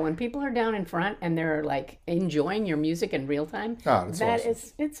 Yeah, when people are down in front and they're like enjoying your music in real time, Ah, that's that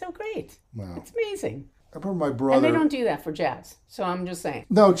awesome. it's so great. Wow. It's amazing. I remember my And brother. they don't do that for jazz. So I'm just saying.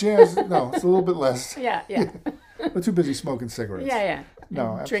 No, jazz. No, it's a little bit less. Yeah, yeah. We're too busy smoking cigarettes. Yeah.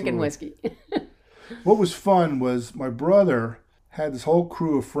 No, And drinking absolutely. whiskey. What was fun was my brother had this whole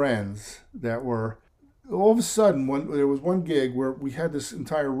crew of friends that were all of a sudden there was one gig where we had this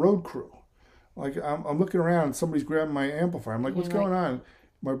entire road crew. Like I'm looking around and somebody's grabbing my amplifier. I'm like, what's going on?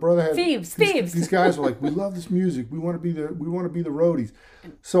 My brother had Thieves. These guys were like, we love this music. We want to be the roadies.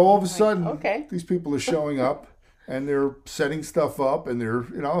 So all of a sudden, okay. these people are showing up and they're setting stuff up, and they're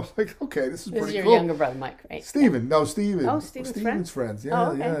I was like, okay, this is This is pretty your cool. younger brother, Mike, right? Steven. No, Steven. Oh, Steven's friends. Yeah,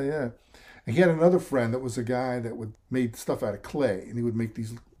 Oh, okay. yeah. And he had another friend that was a guy that would made stuff out of clay, and he would make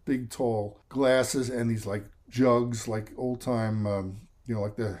these big, tall glasses and these like jugs, like old time,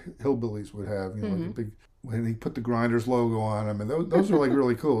 like the hillbillies would have, like a big. And he put the Grinders logo on them, and those were like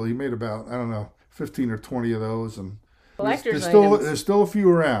really cool. He made about 15 or 20 of those, and Collector's there's still a few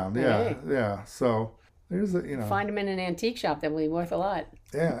around. Hey. Yeah. So there's Find them in an antique shop that will be worth a lot.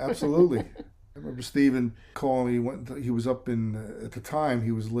 Yeah, absolutely. I remember Steven calling me. He was up at the time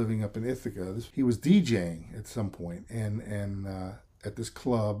he was living up in Ithaca. He was DJing at some point, and at this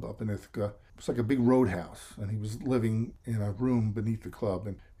club up in Ithaca. It was like a big roadhouse, and he was living in a room beneath the club.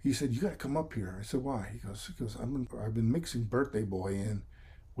 And he said, "You got to come up here." I said, "Why?" He goes, I've been mixing Birthday Boy in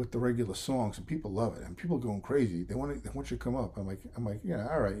with the regular songs, and people love it, and people are going crazy. They want you to come up. I'm like, yeah,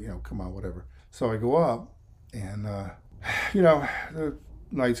 all right, come on, whatever. So I go up, and the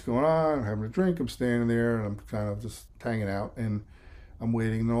night's going on. I'm having a drink. I'm standing there, and I'm kind of just hanging out, and I'm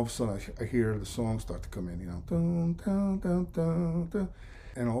waiting. And all of a sudden, I hear the songs start to come in. Dun, dun, dun, dun, dun.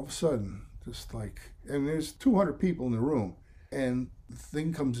 And all of a sudden, and there's 200 people in the room, and the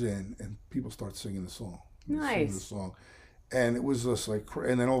thing comes in, and people start singing the song. Nice. Singing the song. And it was just like,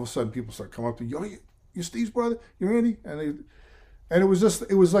 and then all of a sudden people start coming up to you, you're Steve's brother, you're Andy, and it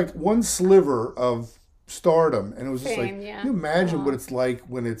was like one sliver of stardom, and it was just like, yeah. Can you imagine what it's like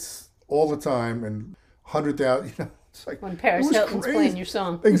when it's all the time and 100,000, it's like when Paris Hilton's crazy. playing your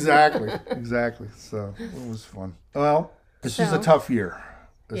song. Exactly. So it was fun. Well, this was a tough year.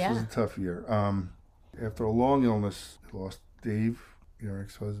 After a long illness, I lost Dave, your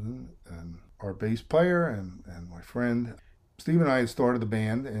ex-husband, and our bass player, and my friend. Steve and I had started the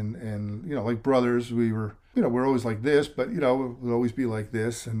band, and like brothers, we were, we're always like this, but, we'll always be like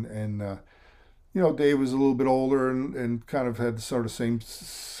this. And Dave was a little bit older and kind of had the sort of same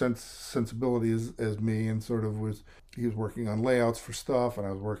sensibility as me, and sort of he was working on layouts for stuff, and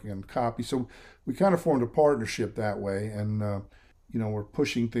I was working on copy. So we kind of formed a partnership that way. And, we're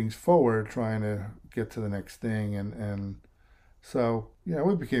pushing things forward, trying to get to the next thing, and so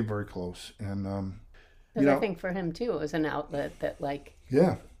we became very close, and Because I think for him too, it was an outlet that like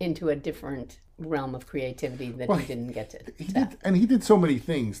yeah. into a different realm of creativity that Well, he didn't get to he tap. did, and he did so many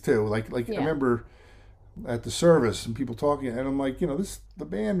things too. Like I Yeah. remember at the service and people talking, and I'm like, the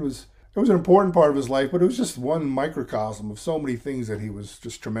band was it was an important part of his life, but it was just one microcosm of so many things that he was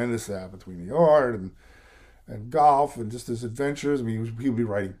just tremendous at, between the art and golf and just his adventures. I mean, he would be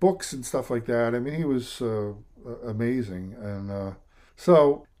writing books and stuff like that. I mean, he was amazing, and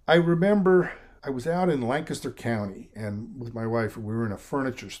so I remember I was out in Lancaster County and with my wife, and we were in a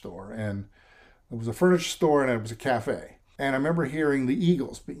furniture store, and it was a furniture store and it was a cafe. And I remember hearing the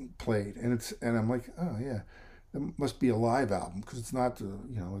Eagles being played, and I'm like, oh yeah, it must be a live album because it's not,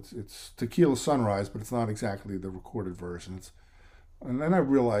 it's Tequila Sunrise, but it's not exactly the recorded version. And then I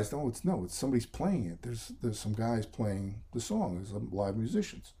realized, it's somebody's playing it. There's some guys playing the song. There's some live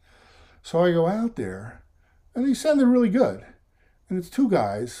musicians. So I go out there, and they sounded really good. And it's two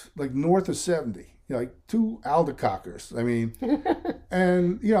guys like north of 70, like two aldercockers. I mean,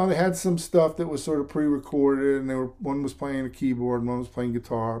 and they had some stuff that was sort of pre-recorded, and one was playing a keyboard and one was playing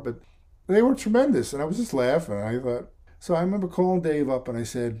guitar, but they were tremendous. And I was just laughing. I thought, so I remember calling Dave up and I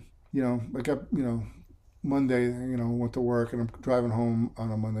said, I got, Monday, went to work and I'm driving home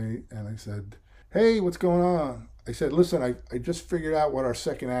on a Monday, and I said, hey, what's going on? I said, listen, I just figured out what our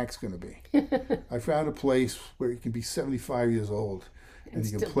second act's going to be. I found a place where you can be 75 years old and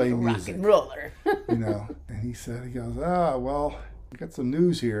you can play music. Rock and roller. And he goes, well, I got some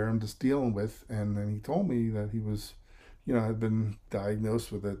news here I'm just dealing with. And then he told me that he was, had been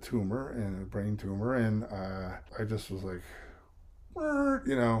diagnosed with a tumor, and a brain tumor. And I just was like,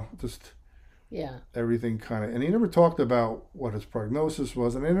 just... Yeah. Everything kind of, and he never talked about what his prognosis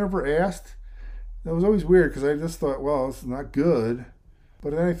was, and I never asked. That was always weird because I just thought, well, it's not good.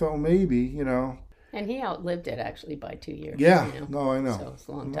 But then I thought, well, maybe, And he outlived it actually by 2 years. Yeah, no, I know. So it's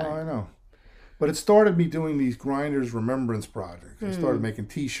a long time. No, I know. But it started me doing these Grinders Remembrance projects. I started making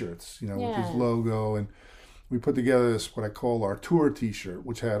T-shirts, with his logo, and we put together this, what I call our tour T-shirt,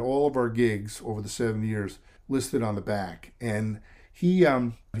 which had all of our gigs over the 7 years listed on the back. And he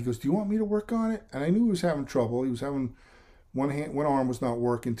goes, do you want me to work on it? And I knew he was having trouble. He was having one arm was not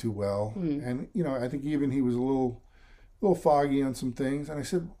working too well. And, I think even he was a little foggy on some things. And I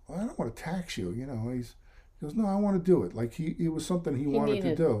said, well, I don't want to tax you. He goes, no, I want to do it. Like it was something he wanted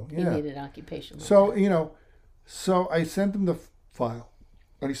to do. He needed occupation. So, so I sent him the file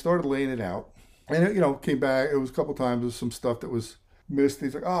and he started laying it out. And, came back. It was a couple times. There was some stuff that was missed.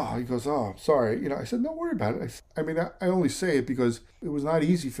 He's like, he goes, I'm sorry. I said, don't worry about it. I only say it because it was not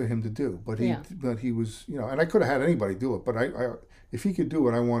easy for him to do, but he was, and I could have had anybody do it, but I if he could do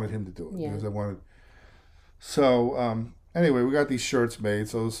it, I wanted him to do it because I wanted. So anyway, we got these shirts made.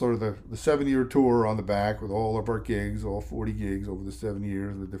 So it was sort of the 7-year tour on the back with all of our gigs, all 40 gigs over the 7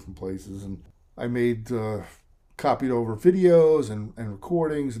 years with different places, and I made copied over videos and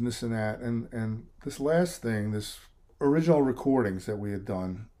recordings and this and that, and this last thing, this original recordings that we had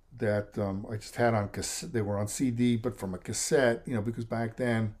done that I just had on cassette. They were on CD, but from a cassette, because back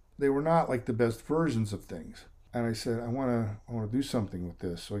then they were not like the best versions of things. And I said, I want to do something with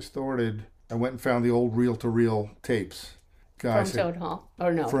this. So I went and found the old reel-to-reel tapes. From Toad Hall?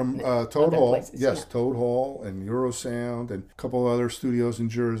 Or no? From Toad Hall. Places, yes, Toad Hall and Eurosound and a couple other studios in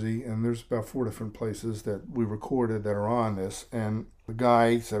Jersey. And there's about 4 different places that we recorded that are on this. And the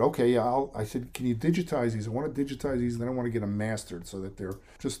guy said, okay, yeah, I said, can you digitize these? I want to digitize these, and then I want to get them mastered so that they're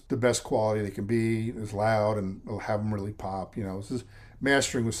just the best quality they can be, as loud, and I'll have them really pop. This is,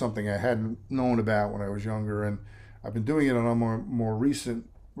 mastering was something I hadn't known about when I was younger, and I've been doing it on more recent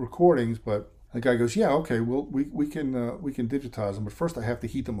recordings, but the guy goes, yeah, okay, well, we can digitize them, but first I have to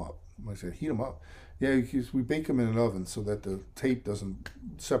heat them up. I said, heat them up? Yeah, because we bake them in an oven so that the tape doesn't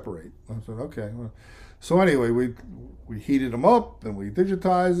separate. I said, okay. Well, so anyway, we heated them up and we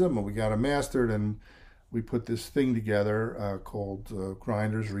digitized them and we got them mastered, and we put this thing together called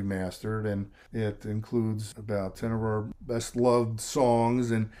Grinders Remastered, and it includes about 10 of our best loved songs,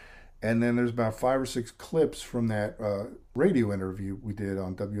 and then there's about 5 or 6 clips from that radio interview we did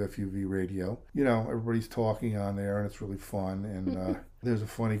on WFUV radio. Everybody's talking on there, and it's really fun. And there's a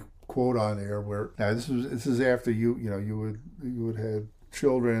funny quote on there where, now this is after you would had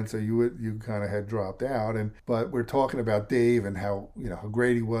children, so you kind of had dropped out, but we're talking about Dave and how how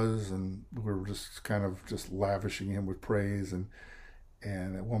great he was, and we're just kind of just lavishing him with praise, and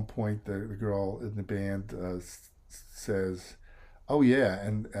at one point the girl in the band says, oh yeah,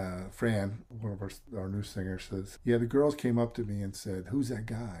 and Fran, one of our new singers, says, yeah, the girls came up to me and said, who's that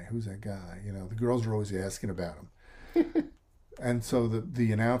guy? The girls are always asking about him. And so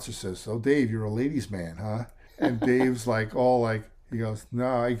the announcer says, "So Dave, you're a ladies' man, huh?" And Dave's like, all like, he goes,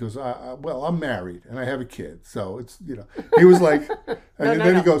 "No," he goes, "Well, I'm married and I have a kid, so it's, you know." He was like, and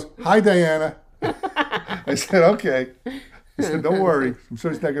then he goes, "Hi, Diana." I said, "Okay." He said, "Don't worry, I'm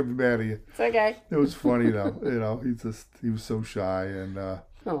sure he's not gonna be mad at you." It's okay. It was funny though, you know. He was so shy, and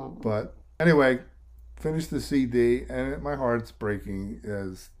Oh. but anyway, finished the CD, and my heart's breaking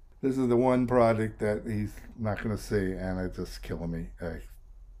as this is the one project that he's not gonna see, and it's just killing me.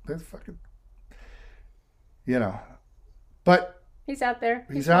 That's fucking, you know. But He's out there.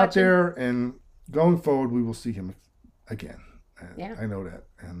 he's out watching. there, and going forward, we will see him again. And Yeah. I know that,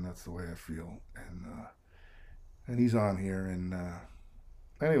 and that's the way I feel. And he's on here, and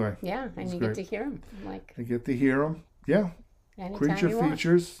anyway. Yeah, and it's you great. get to hear him like I get to hear him. Yeah, anytime creature you want.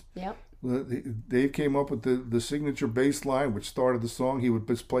 features. Yep. Dave came up with the signature bass line, which started the song. He would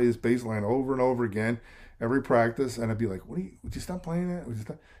just play his bass line over and over again every practice, and I'd be like, would you stop playing that? Would you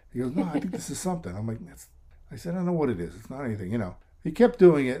stop? He goes, "No, I think this is something." I'm like, I said, "I don't know what it is. It's not anything, you know." He kept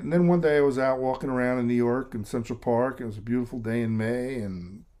doing it, and then one day I was out walking around in New York in Central Park. It was a beautiful day in May,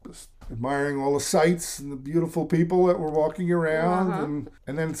 and just admiring all the sights and the beautiful people that were walking around.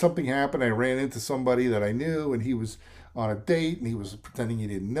 And then something happened. I ran into somebody that I knew, and he was on a date, and he was pretending he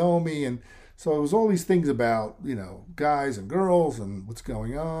didn't know me. And so it was all these things about, you know, guys and girls and what's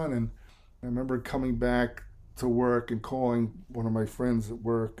going on. And I remember coming back to work and calling one of my friends at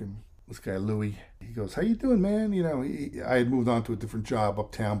work, and this guy, Louie, he goes, "How you doing, man?" You know, I had moved on to a different job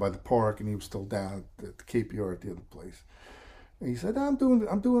uptown by the park, and he was still down at the Cape Yard, the other place. And he said, I'm doing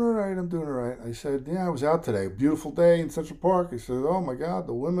all right. I said, "Yeah, I was out today. Beautiful day in Central Park." He said, "Oh my God,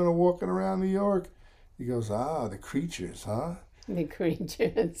 the women are walking around New York." He goes, "The creatures, huh?" The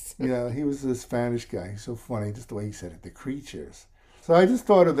creatures. Yeah, he was a Spanish guy. He's so funny, just the way he said it, the creatures. So I just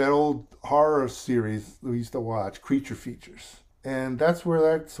thought of that old horror series we used to watch, Creature Features. And that's where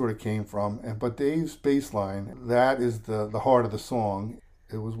that sort of came from. But Dave's bass line, that is the heart of the song.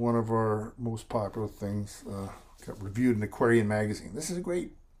 It was one of our most popular things. Got reviewed in Aquarian magazine. This is a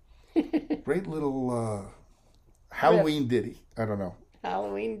great little Halloween ditty. I don't know.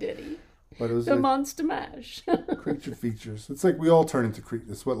 Halloween ditty. But it was The Monster Mash. Creature Features. It's like we all turn into creatures.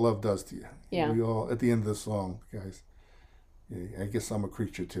 That's what love does to you. Yeah. We all, at the end of the song, guys, yeah, I guess I'm a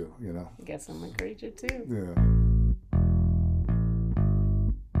creature too, you know. I guess I'm a creature too. Yeah.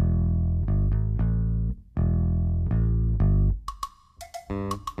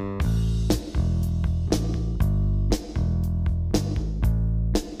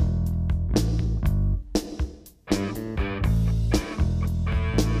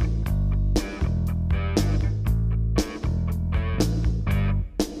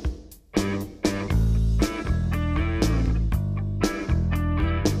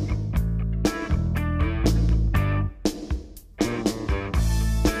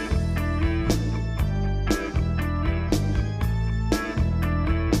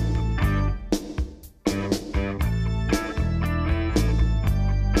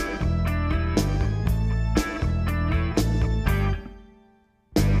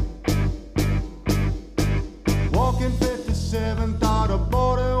 Walking 57, thought a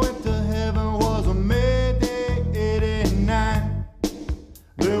border went to heaven. Was a May Day, 89.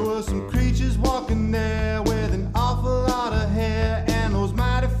 There were some creatures walking there with an awful lot of hair and those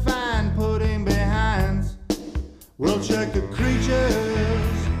mighty fine pudding behinds. We'll check the creatures.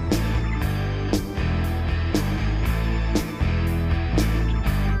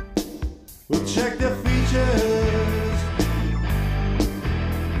 We'll check their features.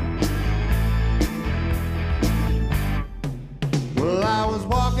 Well, I was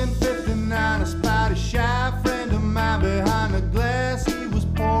walking 59, I spied a shy friend of mine behind the glass. He was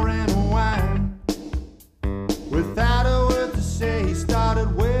pouring wine. Without a word to say, he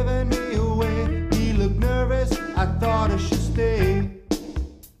started waving me away. He looked nervous, I thought I should stay.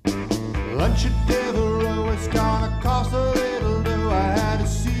 Lunch at Devereaux, it's gonna cost a little dough. I had to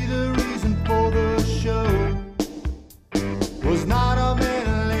see the reason for the show. Was not a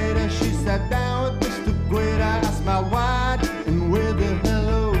minute later, she sat down with Mr. Guida. I smiled wide and with a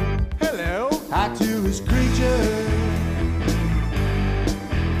hello. Hello. I to his creature.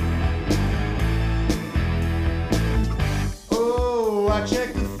 Oh, I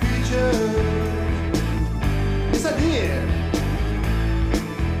checked the features. Yes, I did.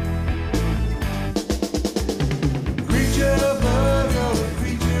 Creature of love, you're the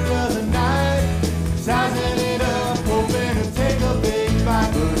creature of the night. Sizing it up, hoping to take a big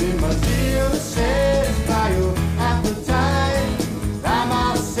bite. But in my zeal to satisfy your appetite, I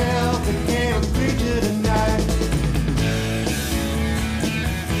myself became a creature tonight.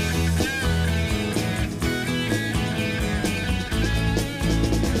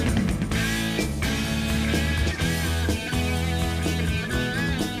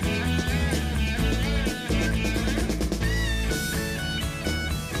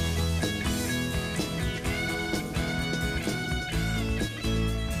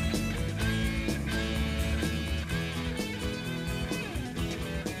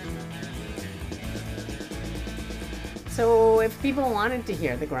 So if people wanted to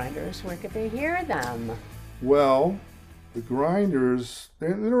hear the Grinders, where could they hear them? Well, the Grinders,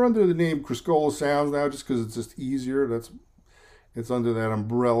 they're under the name Criscuolo Sounds now just because it's just easier. It's under that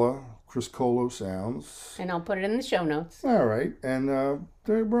umbrella, Criscuolo Sounds. And I'll put it in the show notes. All right. And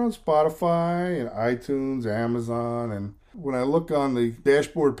we're on Spotify and iTunes, Amazon. And when I look on the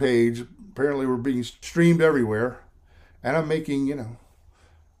dashboard page, apparently we're being streamed everywhere. And I'm making,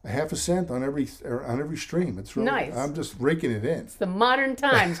 a half a cent on every stream. It's really nice. I'm just raking it in. It's the modern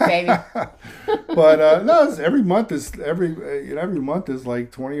times, baby. But no, every month is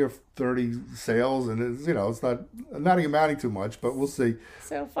like 20 or 30 sales, and it's not amounting to much, but we'll see.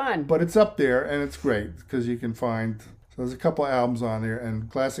 So fun. But it's up there, and it's great because you can find. So there's a couple of albums on there, and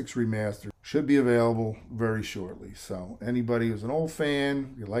Classics Remastered should be available very shortly. So anybody who's an old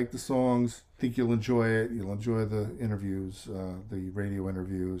fan, you like the songs, think you'll enjoy it. You'll enjoy the interviews, the radio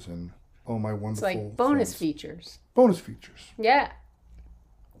interviews, and all my wonderful. It's like bonus friends. features. Bonus features. Yeah.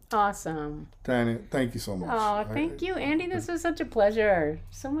 Awesome. Tanya, thank you so much. Oh, thank you, Andy. This was such a pleasure.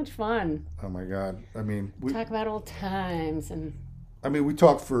 So much fun. Oh my God. I mean, Talk about old times and. we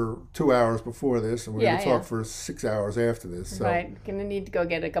talked for 2 hours before this, and we're going to talk yeah. for 6 hours after this. So. Right. Gonna need to go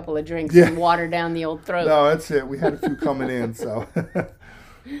get a couple of drinks and water down the old throat. No, that's it. We had a few coming in, so.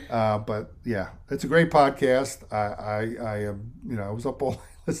 But yeah, it's a great podcast. I was up all night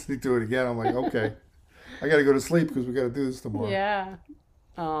listening to it again. I'm like, okay, I got to go to sleep because we got to do this tomorrow. Yeah.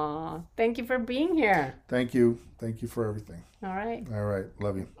 Aw, thank you for being here. Thank you for everything. All right. All right,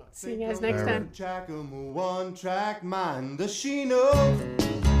 love you. See you guys next time. Jack of a one-track mind. Does she know?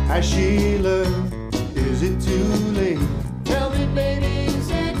 Has she learned? Is it too late? Tell me, baby, is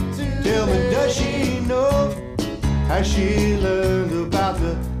it too late? Tell me, does she know? Has she learned about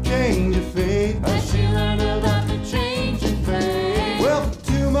the change of fate? Has she learned about the change of fate? Well, for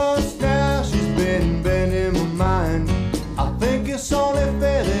 2 months now, she's been bending my mind. I think it's only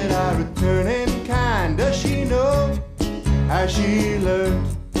fair that I return in kind. Does she know? Has she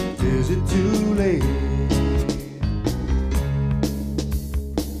learned? Is it too late?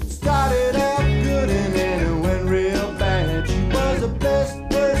 Started out good and then it went real bad. She was the best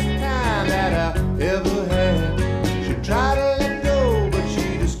first time that I ever had. She tried to let go, but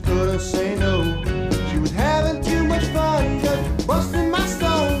she just couldn't say no. She was having too much fun, just busting my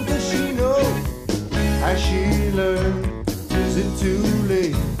stones. Does she know? Has she learned? Is it too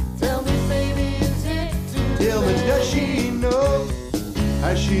late? Tell me, baby, is it too late? Tell me, does she know?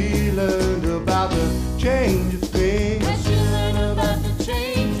 Has she learned about the change of fate? Has she learned about the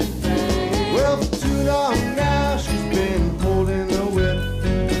change of fate? Well, for too long now she's been holding the whip.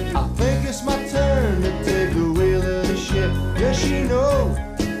 I think it's my turn to take the wheel of the ship. Does she know?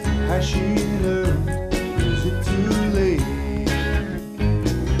 Has she learned? Is it too late?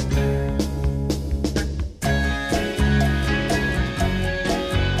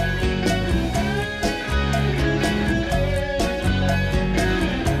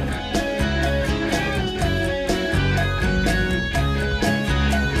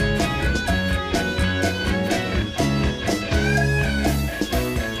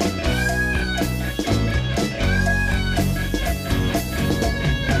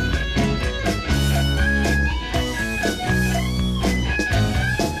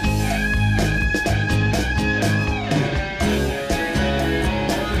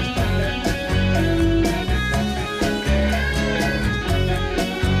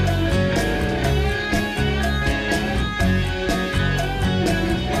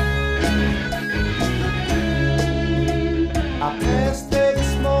 I passed her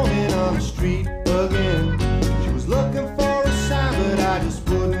this morning on the street again. She was looking for a sign, but I just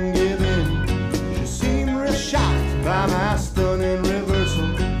wouldn't give in. She seemed real shocked by my stunning reversal.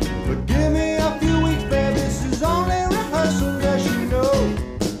 But give me a few weeks, babe, this is only rehearsal. Does she know?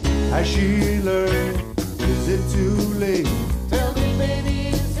 Has she learned? Is it too late? Tell me, baby,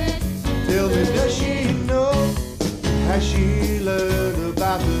 is it too late? Tell me, does she know? Has she learned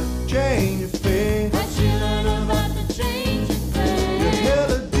about the change of fate? Has she learned about the change of fate? You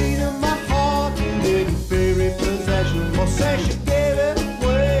held a deed in my heart, you didn't fear repossession. Well, say she gave it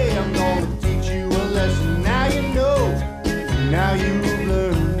away, I'm gonna teach you a lesson. Now you know, now you've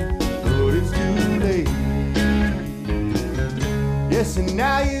learned, but it's too late. Yes, and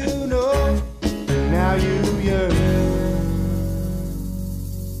now you know, now you yearn.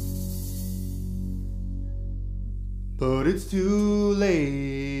 But it's too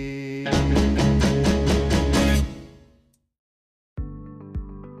late.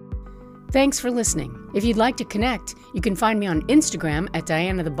 Thanks for listening. If you'd like to connect, you can find me on Instagram at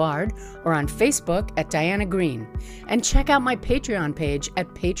Diana the Bard or on Facebook at Diana Green. And check out my Patreon page at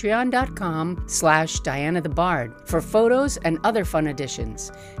patreon.com/Diana the Bard for photos and other fun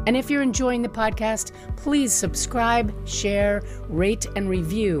additions. And if you're enjoying the podcast, please subscribe, share, rate, and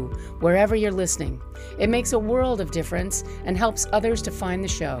review wherever you're listening. It makes a world of difference and helps others to find the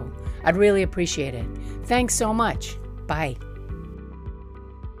show. I'd really appreciate it. Thanks so much. Bye.